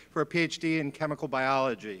University for a PhD in Chemical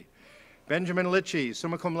Biology. Benjamin Litchie,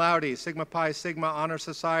 summa cum laude, Sigma Pi Sigma Honor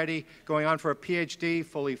Society, going on for a PhD,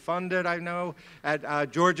 fully funded, I know,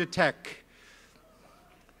 at Georgia Tech.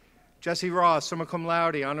 Jesse Ross, summa cum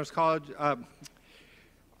laude, Honors College,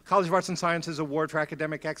 College of Arts and Sciences Award for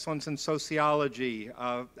Academic Excellence in Sociology,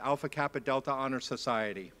 Alpha Kappa Delta Honor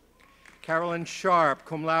Society. Carolyn Sharp,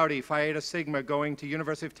 cum laude, Phi Eta Sigma, going to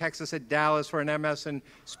University of Texas at Dallas for an MS in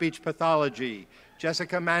Speech Pathology.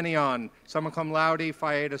 Jessica Manion, summa cum laude,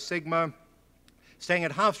 Phi Eta Sigma, staying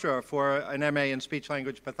at Hofstra for an MA in Speech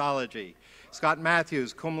Language Pathology. Scott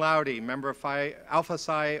Matthews, cum laude, member of Phi Alpha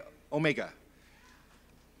Psi Omega.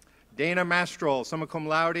 Dana Mastrol, summa cum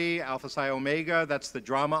laude, Alpha Psi Omega, that's the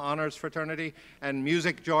drama honors fraternity, and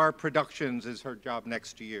Music Jar Productions is her job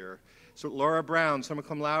next year. So Laura Brown, summa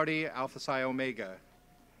cum laude, Alpha Psi Omega.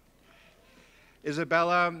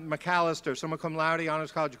 Isabella McAllister, summa cum laude,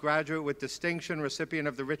 Honors College graduate with distinction, recipient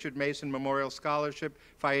of the Richard Mason Memorial Scholarship,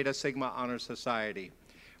 Phi Eta Sigma Honor Society.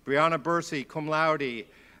 Brianna Bursey, cum laude,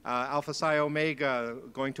 Alpha Psi Omega,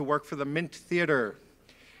 going to work for the Mint Theater.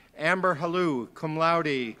 Amber Halou, cum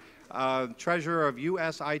laude, treasurer of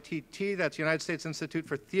USITT, that's United States Institute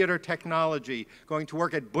for Theater Technology, going to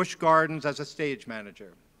work at Busch Gardens as a stage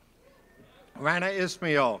manager. Rana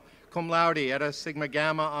Ismail, cum laude, Eta Sigma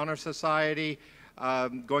Gamma Honor Society,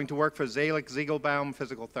 going to work for Zalek Ziegelbaum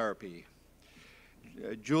Physical Therapy.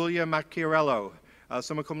 Julia Macchiarello,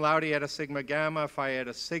 summa cum laude, Eta Sigma Gamma, Phi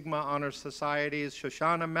Eta Sigma Honor Societies.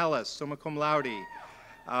 Shoshana Mellis, summa cum laude,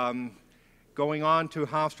 going on to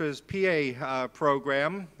Hofstra's PA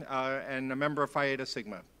program and a member of Phi Eta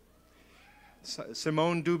Sigma.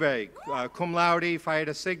 Simone Dubé, cum laude, Phi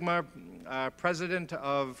Eta Sigma, president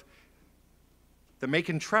of the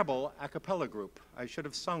Macon Treble a cappella group. I should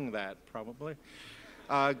have sung that, probably.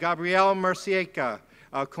 Gabrielle Mercieca,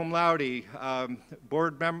 cum laude,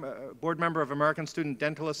 board member of American Student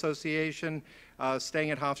Dental Association,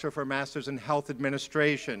 staying at Hofstra for a master's in health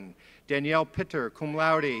administration. Danielle Pitter, cum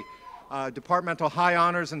laude, departmental high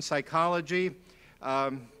honors in psychology,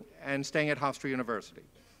 and staying at Hofstra University.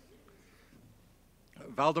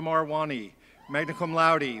 Valdemar Wani, magna cum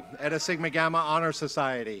laude, Eta Sigma Gamma Honor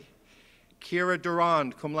Society. Kira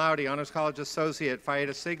Durand, cum laude, Honors College Associate, Phi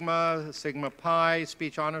Eta Sigma, Sigma Pi,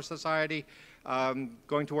 Speech Honor Society,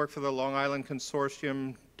 going to work for the Long Island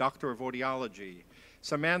Consortium, Doctor of Audiology.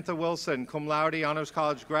 Samantha Wilson, cum laude, Honors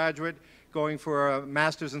College graduate, going for a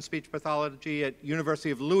master's in speech pathology at University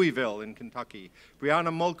of Louisville in Kentucky. Brianna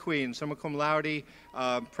Mulqueen, summa cum laude,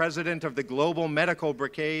 president of the Global Medical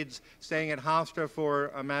Brigades, staying at Hofstra for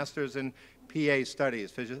a master's in PA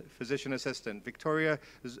studies, physician assistant. Victoria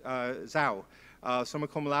Zhao, summa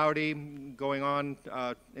cum laude, going on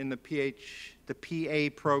in the PA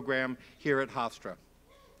program here at Hofstra.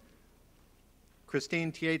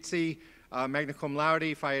 Christine Tietze, magna cum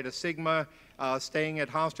laude, Phi Eta Sigma, staying at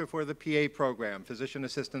Hofstra for the PA program, physician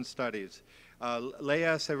assistant studies.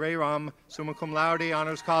 Leah Sereiram, summa cum laude,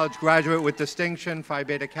 Honors College graduate with distinction, Phi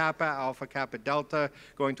Beta Kappa, Alpha Kappa Delta,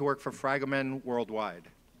 going to work for Fragamen Worldwide.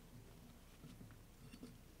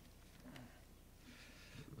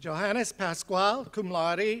 Johannes Pasquale, cum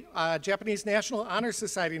laude, Japanese National Honor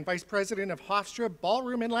Society and Vice President of Hofstra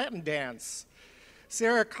Ballroom and Latin Dance.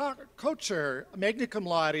 Sarah Kocher, magna cum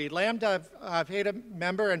laude, Lambda Theta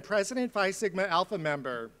member and President, Phi Sigma Alpha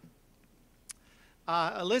member.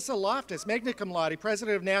 Alyssa Loftus, magna cum laude,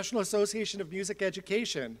 President of National Association of Music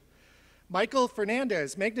Education. Michael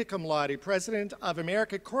Fernandez, magna cum laude, President of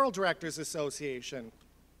American Choral Directors Association.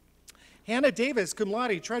 Hannah Davis, cum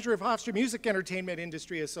laude, Treasurer of Hofstra Music Entertainment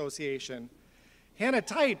Industry Association. Hannah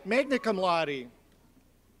Tite, magna cum laude.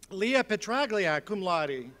 Leah Petraglia, cum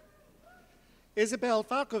laude. Isabel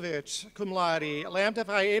Falkovich, cum laude, Lambda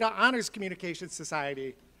Phi Eta Honors Communication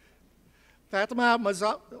Society. Fatima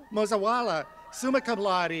Mozawala, summa cum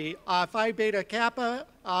laude, Phi Beta Kappa,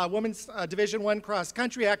 Women's Division I Cross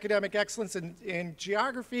Country, Academic Excellence in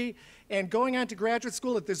Geography, and going on to graduate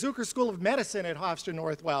school at the Zucker School of Medicine at Hofstra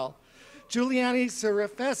Northwell. Giuliani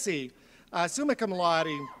Serafesi, summa cum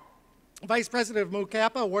laude, Vice President of Mu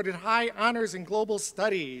Kappa, awarded high honors in global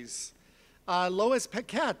studies. Lois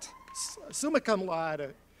Paquette, summa cum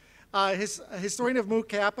laude, historian of Mu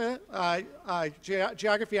Kappa,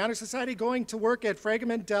 Geography Honor Society, going to work at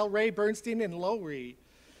Fragamen, Del Rey, Bernstein, and Lowry.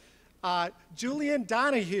 Julian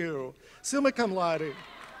Donahue, summa cum laude.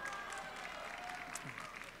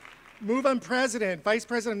 Move-On President, Vice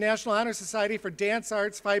President of National Honor Society for Dance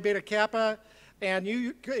Arts, Phi Beta Kappa, and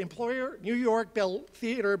employer, New York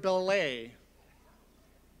Theater Ballet.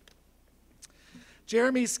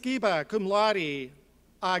 Jeremy Skiba, cum laude,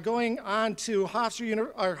 going on to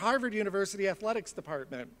Harvard University Athletics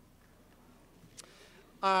Department.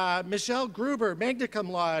 Michelle Gruber, magna cum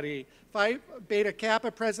laude, Phi Beta Kappa,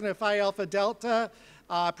 president of Phi Alpha Delta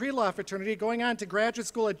pre-law fraternity, going on to graduate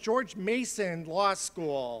school at George Mason Law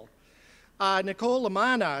School. Nicole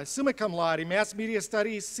Lamana, summa cum laude, mass media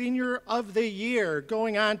studies, senior of the year,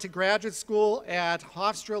 going on to graduate school at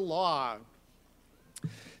Hofstra Law.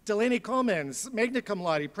 Delaney Comans, magna cum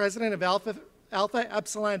laude, president of Alpha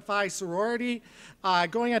Epsilon Phi sorority,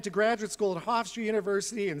 going on to graduate school at Hofstra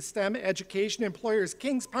University in STEM education, employers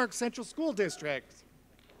Kings Park Central School District.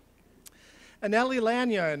 Anneli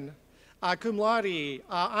Lanyon, cum laude,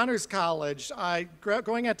 honors college,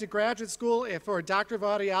 going on to graduate school for a Doctor of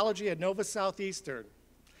Audiology at Nova Southeastern.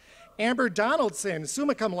 Amber Donaldson,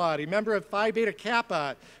 summa cum laude, member of Phi Beta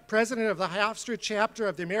Kappa, president of the Hofstra chapter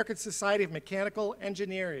of the American Society of Mechanical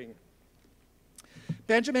Engineering.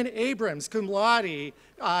 Benjamin Abrams, cum laude,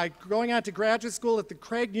 going on to graduate school at the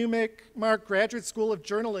Craig Newmark Graduate School of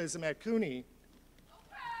Journalism at CUNY.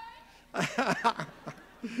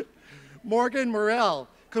 Morgan Morell,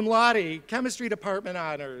 cum laude, chemistry department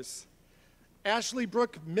honors. Ashley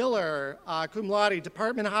Brooke Miller, cum laude,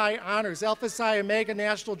 Department High Honors, Alpha Psi Omega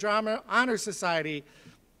National Drama Honor Society.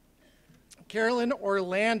 Carolyn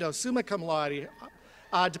Orlando, summa cum laude,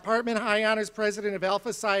 Department High Honors, President of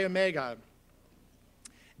Alpha Psi Omega.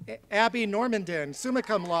 Abby Normandin, summa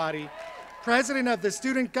cum laude, President of the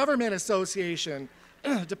Student Government Association,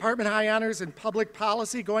 Department High Honors in Public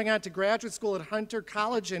Policy, going on to graduate school at Hunter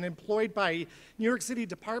College and employed by New York City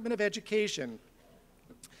Department of Education.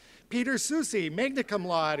 Peter Susi, magna cum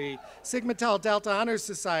laude, Sigma Tau Delta Honors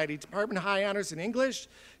Society, Department of High Honors in English,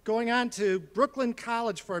 going on to Brooklyn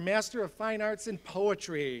College for a Master of Fine Arts in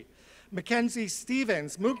Poetry. Mackenzie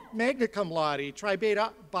Stevens, magna cum laude, Tri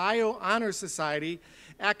Beta Bio Honors Society,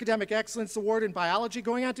 Academic Excellence Award in Biology,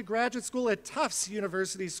 going on to graduate school at Tufts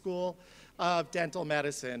University School of Dental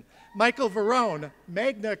Medicine. Michael Verone,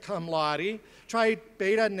 magna cum laude, Tri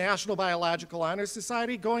Beta National Biological Honor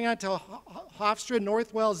Society, going on to Hofstra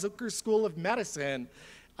Northwell Zucker School of Medicine,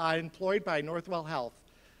 employed by Northwell Health.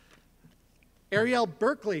 Ariel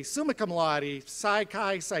Berkeley, summa cum laude, Psi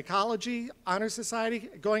Chi Psychology Honor Society,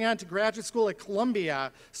 going on to graduate school at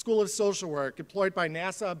Columbia School of Social Work, employed by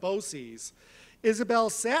NASA BOCES. Isabel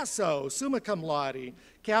Sasso, summa cum laude,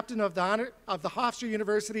 captain of the Hofstra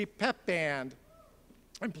University Pep Band,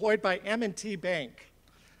 employed by M&T Bank.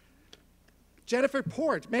 Jennifer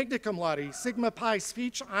Port, magna cum laude, Sigma Pi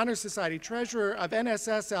Speech Honor Society, treasurer of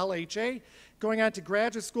NSS LHA, going on to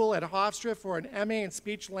graduate school at Hofstra for an MA in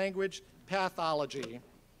Speech Language Pathology.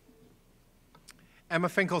 Emma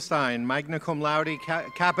Finkelstein, magna cum laude,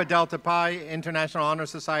 Kappa Delta Pi, International Honor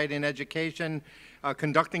Society in Education,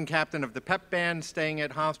 conducting captain of the Pep Band, staying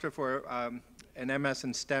at Hofstra for an MS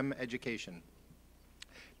in STEM education.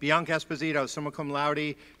 Bianca Esposito, summa cum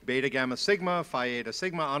laude, Beta Gamma Sigma, Phi Eta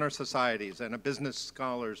Sigma Honor Societies, and a Business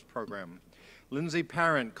Scholars Program. Lindsay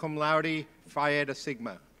Parent, cum laude, Phi Eta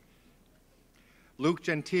Sigma. Luke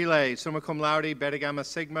Gentile, summa cum laude, Beta Gamma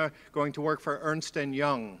Sigma, going to work for Ernst &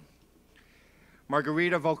 Young.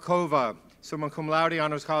 Margarita Volkova, summa cum laude,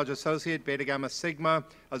 Honors College Associate, Beta Gamma Sigma,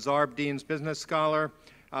 a Zarb Dean's Business Scholar,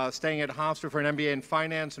 staying at Hofstra for an MBA in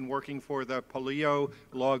Finance and working for the Polio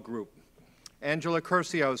Law Group. Angela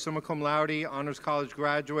Curcio, summa cum laude, Honors College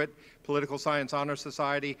graduate, Political Science Honor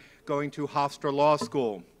Society, going to Hofstra Law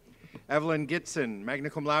School. Evelyn Gitson, magna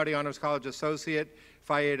cum laude, Honors College Associate,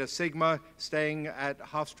 Phi Eta Sigma, staying at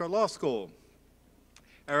Hofstra Law School.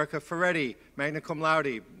 Erica Ferretti, magna cum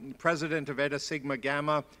laude, president of Eta Sigma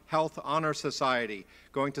Gamma Health Honor Society,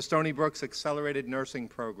 going to Stony Brook's Accelerated Nursing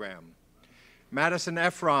Program. Madison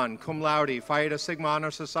Efron, cum laude, Phi Eta Sigma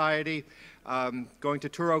Honor Society, going to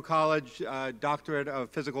Touro College, Doctorate of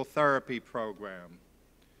Physical Therapy Program.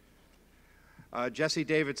 Jesse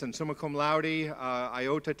Davidson, summa cum laude,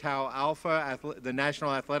 Iota Tau Alpha, the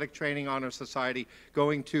National Athletic Training Honor Society,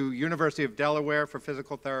 going to University of Delaware for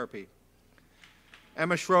physical therapy.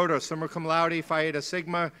 Emma Schroeder, summa cum laude, Phi Eta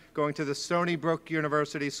Sigma, going to the Stony Brook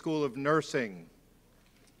University School of Nursing.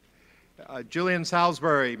 Julian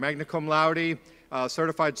Salisbury, magna cum laude,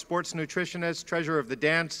 certified sports nutritionist, treasurer of the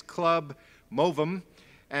dance club, MOVM,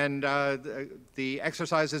 and the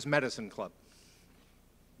Exercises Medicine Club.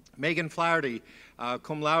 Megan Flaherty,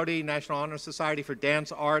 cum laude, National Honor Society for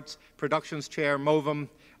Dance Arts, productions chair, MOVM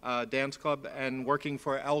Dance Club, and working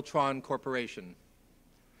for Eltron Corporation.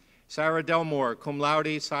 Sarah Delmore, cum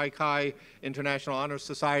laude, Psi Chi International Honor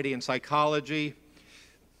Society in Psychology.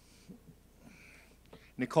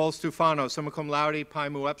 Nicole Stufano, summa cum laude, Pi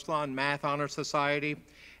Mu Epsilon Math Honor Society,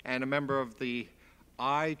 and a member of the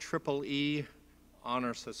IEEE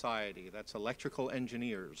Honor Society. That's electrical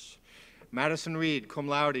engineers. Madison Reed, cum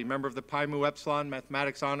laude, member of the Pi Mu Epsilon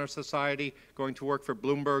Mathematics Honor Society, going to work for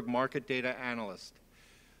Bloomberg Market Data Analyst.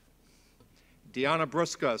 Deanna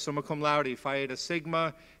Brusca, summa cum laude, Phi Eta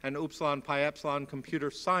Sigma and Upsilon Pi Epsilon Computer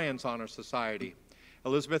Science Honor Society.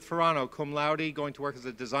 Elizabeth Ferrano, cum laude, going to work as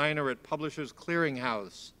a designer at Publishers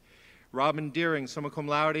Clearinghouse. Robin Deering, summa cum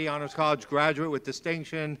laude, Honors College graduate with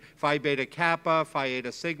distinction, Phi Beta Kappa, Phi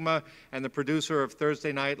Eta Sigma, and the producer of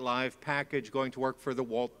Thursday Night Live Package, going to work for the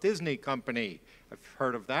Walt Disney Company. I've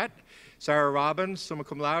heard of that. Sarah Robbins, summa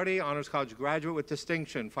cum laude, Honors College graduate with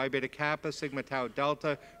distinction, Phi Beta Kappa, Sigma Tau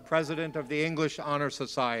Delta, president of the English Honor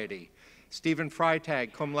Society. Stephen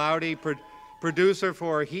Freitag, cum laude, producer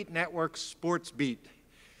for Heat Network Sports Beat.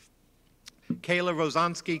 Kayla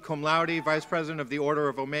Rosansky, cum laude, Vice President of the Order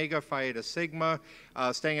of Omega Phi Eta Sigma,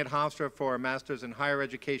 staying at Hofstra for a Master's in Higher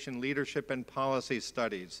Education Leadership and Policy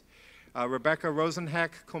Studies. Rebecca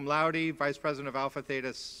Rosenheck, cum laude, Vice President of Alpha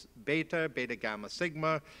Theta Beta, Beta Gamma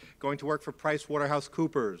Sigma, going to work for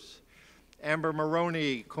PricewaterhouseCoopers. Amber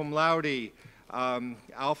Maroney, cum laude,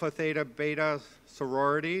 Alpha Theta Beta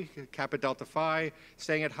sorority, Kappa Delta Phi,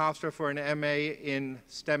 staying at Hofstra for an MA in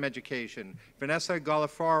STEM education. Vanessa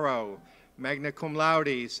Galafaro, magna cum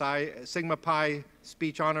laude, Sigma Pi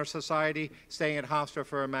Speech Honor Society, staying at Hofstra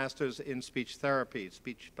for a Master's in Speech Therapy,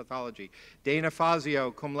 Speech Pathology. Dana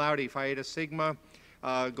Fazio, cum laude, Phi Eta Sigma,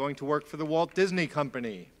 going to work for the Walt Disney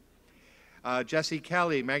Company. Jesse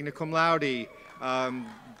Kelly, magna cum laude,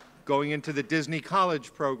 going into the Disney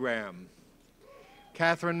College program.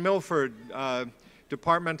 Catherine Milford,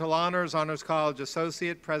 Departmental Honors, Honors College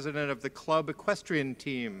Associate, President of the Club Equestrian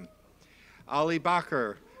Team. Ali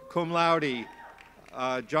Bacher, cum laude,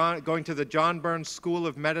 going to the John Burns School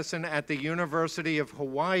of Medicine at the University of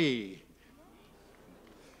Hawaii.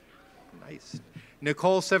 Nice.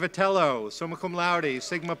 Nicole Civitello, summa cum laude,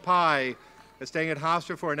 Sigma Pi, staying at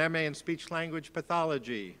Hofstra for an MA in Speech Language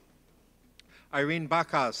Pathology. Irene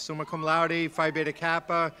Bacchus, summa cum laude, Phi Beta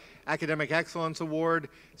Kappa, Academic Excellence Award,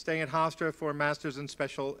 staying at Hofstra for a Master's in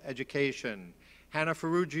Special Education. Hannah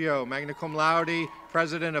Ferrugio, magna cum laude,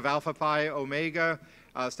 President of Alpha Pi Omega,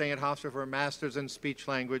 staying at Hofstra for a Master's in Speech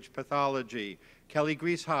Language Pathology. Kelly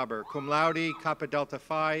Grieshaber, cum laude, Kappa Delta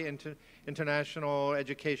Phi, International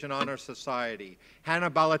Education Honor Society.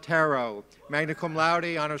 Hannah Balatero, magna cum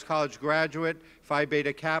laude, Honors College graduate, Phi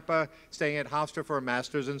Beta Kappa, staying at Hofstra for a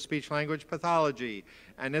Master's in Speech Language Pathology.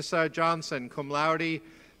 Anissa Johnson, cum laude,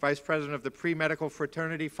 Vice President of the Pre-Medical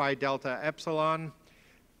Fraternity, Phi Delta Epsilon.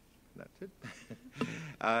 That's it.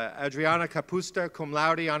 Adriana Capusta, cum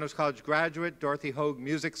laude, Honors College graduate, Dorothy Hogue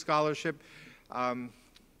Music Scholarship,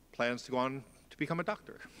 plans to go on to become a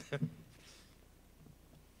doctor.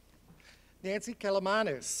 Nancy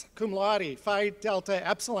Kalamanis, cum laude, Phi Delta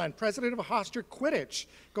Epsilon, president of Hofstra Quidditch,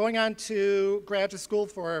 going on to graduate school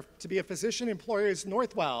to be a physician employers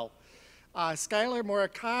Northwell. Skylar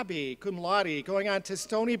Morikabe, cum laude, going on to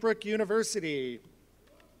Stony Brook University.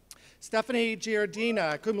 Stephanie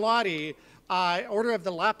Giardina, cum laude, Order of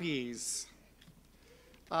the Lapis.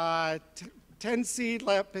 Tensi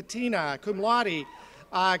Lapetina, cum laude,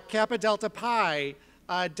 Kappa Delta Pi,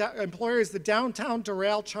 employer is the Downtown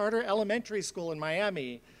Doral Charter Elementary School in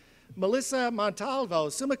Miami. Melissa Montalvo,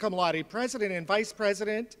 summa cum laude, president and vice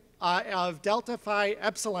president of Delta Phi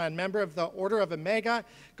Epsilon, member of the Order of Omega,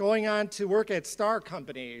 going on to work at Star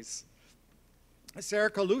Companies.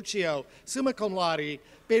 Sarah Coluccio, summa cum laude,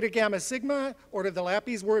 Beta Gamma Sigma, Order of the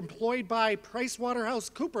Lapis, were employed by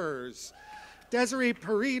PricewaterhouseCoopers. Desiree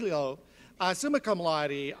Perillo, summa cum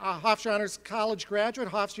laude, Hofstra Honors College graduate,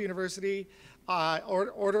 Hofstra University,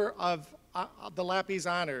 Order of the Lapis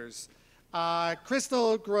Honors.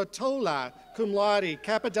 Crystal Grotola, cum laude,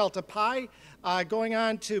 Kappa Delta Pi, going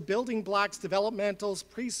on to Building Blocks Developmental's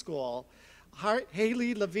Preschool.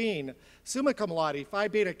 Haley Levine, summa cum laude, Phi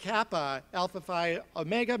Beta Kappa, Alpha Phi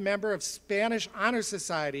Omega, member of Spanish Honor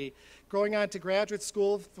Society, going on to graduate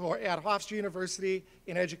school at Hofstra University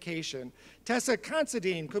in Education. Tessa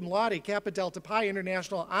Considine, cum laude, Kappa Delta Pi,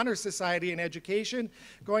 International Honor Society in Education,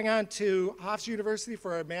 going on to Hofstra University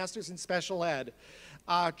for a Master's in Special Ed.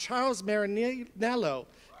 Charles Marinello,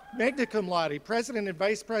 magna cum laude, President and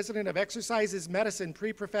Vice President of Exercises Medicine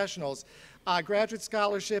Pre-Professionals, graduate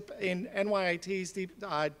scholarship in NYIT's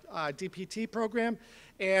DPT program,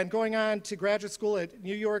 and going on to graduate school at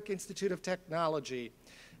New York Institute of Technology.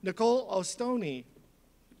 Nicole Ostoni,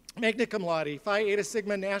 magna cum laude, Phi Eta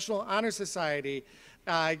Sigma National Honor Society,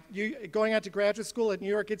 going on to graduate school at New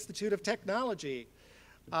York Institute of Technology.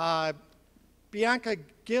 Bianca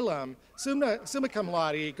Gillum, summa cum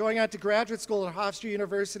laude, going on to graduate school at Hofstra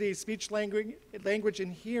University, Speech, Language,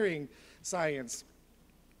 and Hearing Science.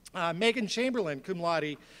 Megan Chamberlain, cum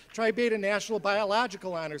laude, Tri Beta National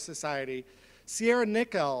Biological Honor Society. Sierra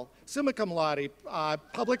Nickel, summa cum laude,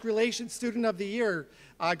 Public Relations Student of the Year,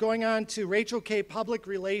 going on to Rachel K. Public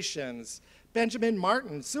Relations. Benjamin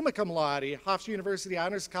Martin, summa cum laude, Hofstra University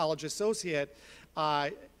Honors College Associate.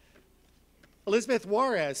 Elizabeth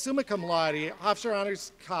Juarez, summa cum laude, Hofstra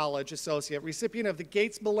Honors College Associate, recipient of the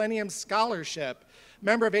Gates Millennium Scholarship,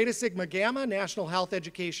 member of Eta Sigma Gamma National Health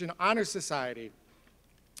Education Honor Society.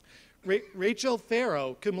 Rachel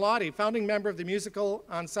Farrow, cum laude, founding member of the musical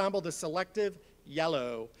ensemble The Selective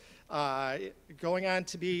Yellow, going on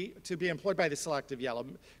to be employed by the Selective Yellow.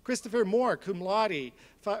 Christopher Moore, cum laude,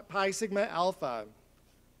 Pi Sigma Alpha.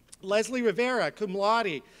 Leslie Rivera, cum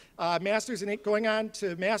laude, going on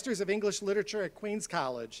to Masters of English Literature at Queens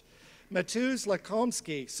College. Matuz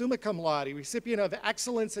Lakomsky, summa cum laude, recipient of the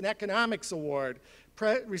Excellence in Economics Award,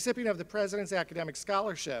 recipient of the President's Academic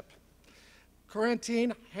Scholarship.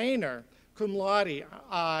 Corentin Hayner, cum laude,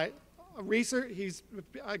 he's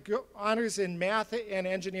honors in math and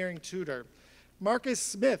engineering tutor. Marcus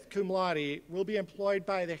Smith, cum laude, will be employed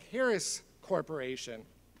by the Harris Corporation.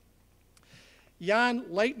 Jan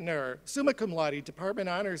Leitner, summa cum laude, Department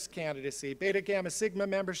Honors Candidacy, Beta Gamma Sigma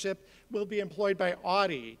membership, will be employed by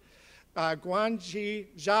Audi. Guanji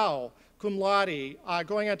Zhao, cum laude,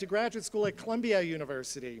 going on to graduate school at Columbia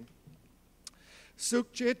University.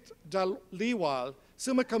 Sukhjit Daliwal,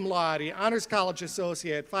 summa cum laude, Honors College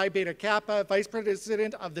Associate, Phi Beta Kappa, Vice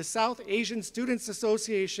President of the South Asian Students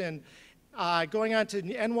Association, going on to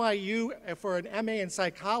NYU for an MA in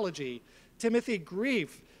Psychology. Timothy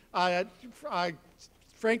Grief,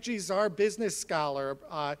 Frank G. Czar Business Scholar,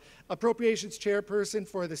 Appropriations Chairperson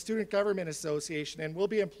for the Student Government Association, and will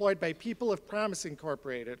be employed by People of Promise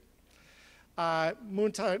Incorporated.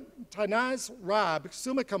 Muntanaz Rab,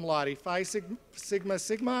 summa cum laude, Phi Sigma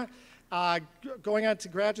Sigma, going on to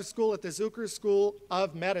graduate school at the Zucker School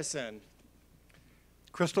of Medicine.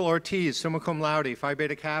 Crystal Ortiz, summa cum laude, Phi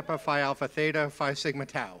Beta Kappa, Phi Alpha Theta, Phi Sigma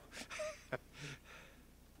Tau.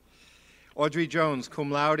 Audrey Jones,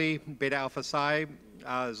 cum laude, Beta Alpha Psi,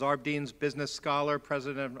 Zarbdeen's Business Scholar,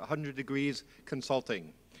 President of 100 Degrees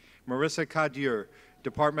Consulting. Marissa Cadieux,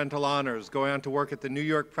 Departmental Honors, going on to work at the New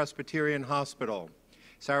York Presbyterian Hospital.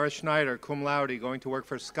 Sarah Schneider, cum laude, going to work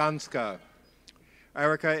for Skanska.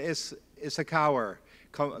 Erica Isakawa,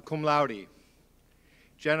 cum laude.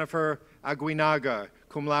 Jennifer Aguinaga,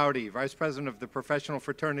 cum laude, Vice President of the Professional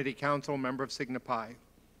Fraternity Council, member of Sigma Pi.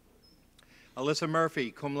 Alyssa Murphy,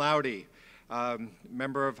 cum laude,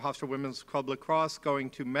 member of Hofstra Women's Club Lacrosse, going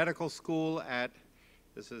to medical school at,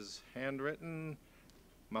 this is handwritten,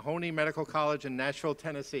 Mahoney Medical College in Nashville,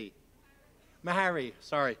 Tennessee. Meharry,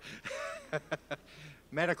 sorry.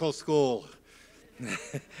 Medical school.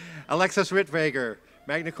 Alexis Rittweger,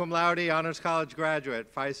 magna cum laude, Honors College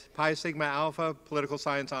graduate, Pi Sigma Alpha, Political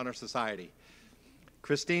Science Honor Society.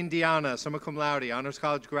 Christine Diana, summa cum laude, Honors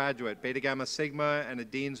College graduate, Beta Gamma Sigma, and a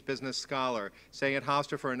Dean's Business Scholar, staying at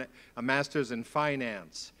Hofstra for a Master's in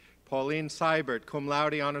Finance. Pauline Seibert, cum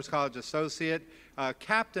laude, Honors College Associate,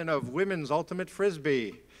 Captain of Women's Ultimate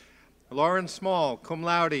Frisbee. Lauren Small, cum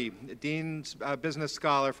laude, Dean's Business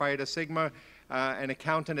Scholar, Phi Eta Sigma, an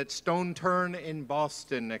accountant at Stone Turn in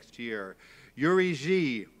Boston next year. Yuri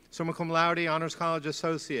Ji, summa cum laude, Honors College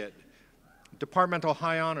Associate. Departmental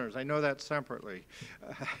High Honors, I know that separately.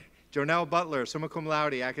 Jonelle Butler, summa cum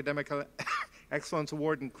laude, Academic Excellence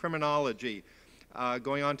Award in Criminology,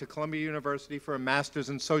 going on to Columbia University for a Master's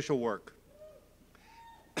in Social Work.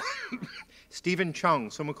 Stephen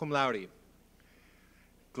Chung, summa cum laude.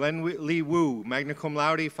 Glenn Lee Wu, magna cum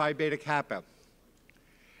laude, Phi Beta Kappa.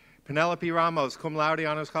 Penelope Ramos, cum laude,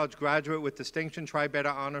 Honors College graduate with distinction, Tri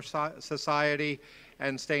Beta Honor Society,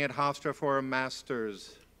 and staying at Hofstra for a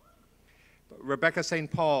Master's. Rebecca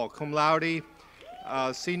St. Paul, cum laude,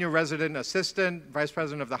 Senior Resident Assistant, Vice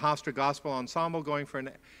President of the Hofstra Gospel Ensemble, going for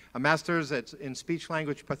a Master's in Speech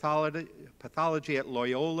Language Pathology at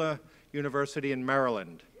Loyola University in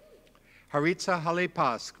Maryland. Haritza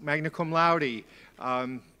Halepas, magna cum laude,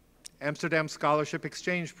 Amsterdam Scholarship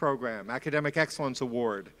Exchange Program, Academic Excellence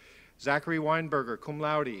Award. Zachary Weinberger, cum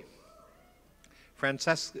laude.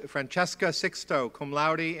 Francesca Sixto, cum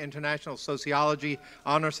laude, International Sociology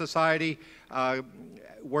Honor Society,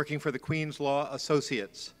 working for the Queen's Law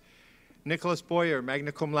Associates. Nicholas Boyer,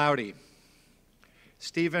 magna cum laude.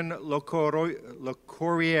 Stephen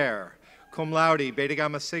Lecourrier, cum laude, Beta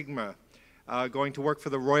Gamma Sigma, going to work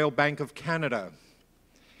for the Royal Bank of Canada.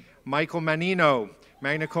 Michael Manino,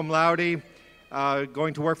 magna cum laude,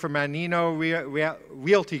 going to work for Manino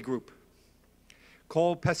Realty Group.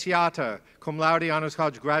 Cole Pesiata, cum laude, Honors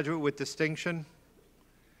College graduate with distinction.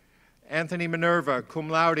 Anthony Minerva, cum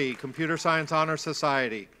laude, Computer Science Honor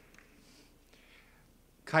Society.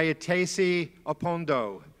 Kaitesi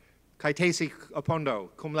Opondo,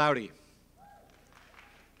 cum laude.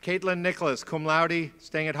 Caitlin Nicholas, cum laude,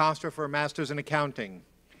 staying at Hofstra for a master's in accounting.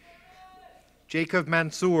 Jacob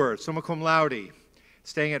Mansour, summa cum laude,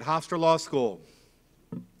 staying at Hofstra Law School.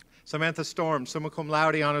 Samantha Storm, summa cum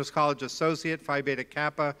laude, Honors College Associate, Phi Beta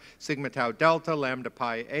Kappa, Sigma Tau Delta, Lambda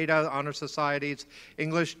Pi Eta Honor Societies,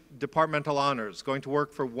 English Departmental Honors, going to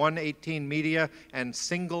work for 118 Media and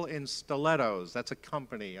Single in Stilettos. That's a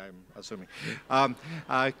company, I'm assuming.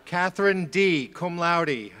 Catherine D., cum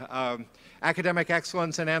laude, Academic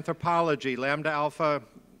Excellence in Anthropology, Lambda Alpha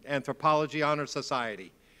Anthropology Honor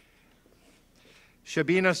Society.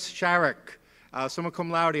 Shabina Sharrock, summa cum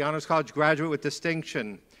laude, Honors College graduate with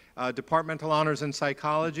distinction, Departmental Honors in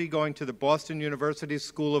Psychology, going to the Boston University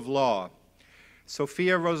School of Law.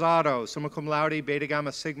 Sophia Rosado, summa cum laude, Beta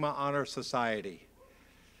Gamma Sigma Honor Society.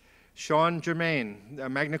 Sean Germain,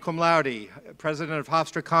 magna cum laude, president of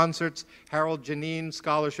Hofstra Concerts, Harold Janine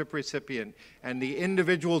Scholarship recipient, and the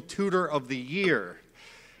individual tutor of the year,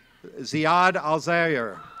 Ziad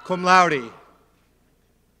Alzair, cum laude.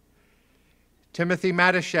 Timothy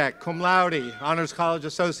Matashek, cum laude, Honors College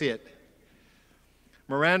associate.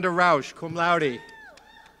 Miranda Rausch, cum laude.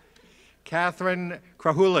 Catherine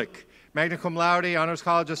Krahulik, magna cum laude, Honors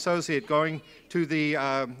College associate, going to the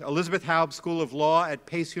Elizabeth Haub School of Law at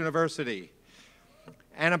Pace University.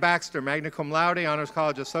 Anna Baxter, magna cum laude, Honors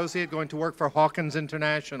College associate, going to work for Hawkins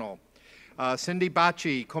International. Cindy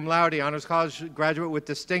Bacci, cum laude, Honors College graduate with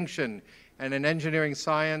distinction and an engineering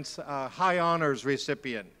science high honors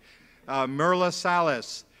recipient. Merla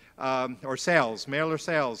Salas, or Sales, Mailer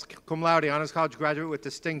Sales, cum laude, Honors College graduate with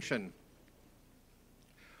distinction.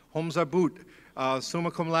 Homza Boot,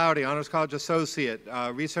 summa cum laude, Honors College associate,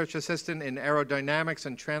 research assistant in aerodynamics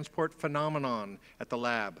and transport phenomenon at the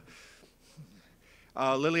lab.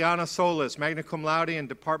 Liliana Solis, magna cum laude and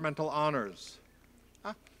departmental honors.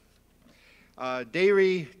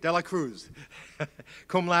 Dayri De La Cruz,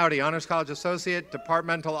 cum laude, Honors College associate,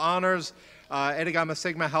 departmental honors, Eta Gamma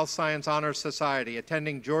Sigma Health Science Honors Society,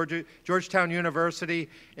 attending Georgetown University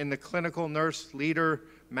in the Clinical Nurse Leader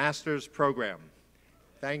Master's Program.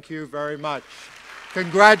 Thank you very much.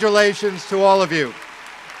 Congratulations to all of you.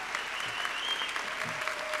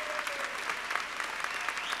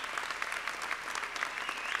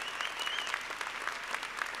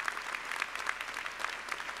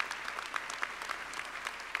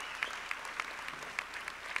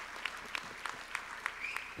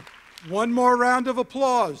 One more round of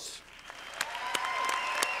applause.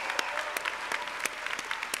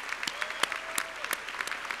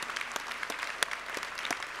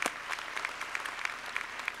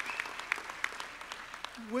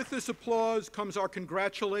 With this applause comes our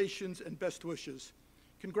congratulations and best wishes.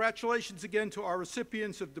 Congratulations again to our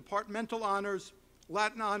recipients of departmental honors,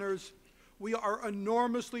 Latin honors. We are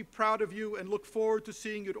enormously proud of you and look forward to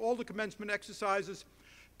seeing you at all the commencement exercises.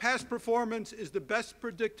 Past performance is the best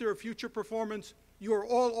predictor of future performance. You are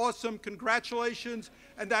all awesome. Congratulations.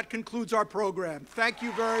 And that concludes our program. Thank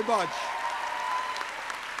you very much.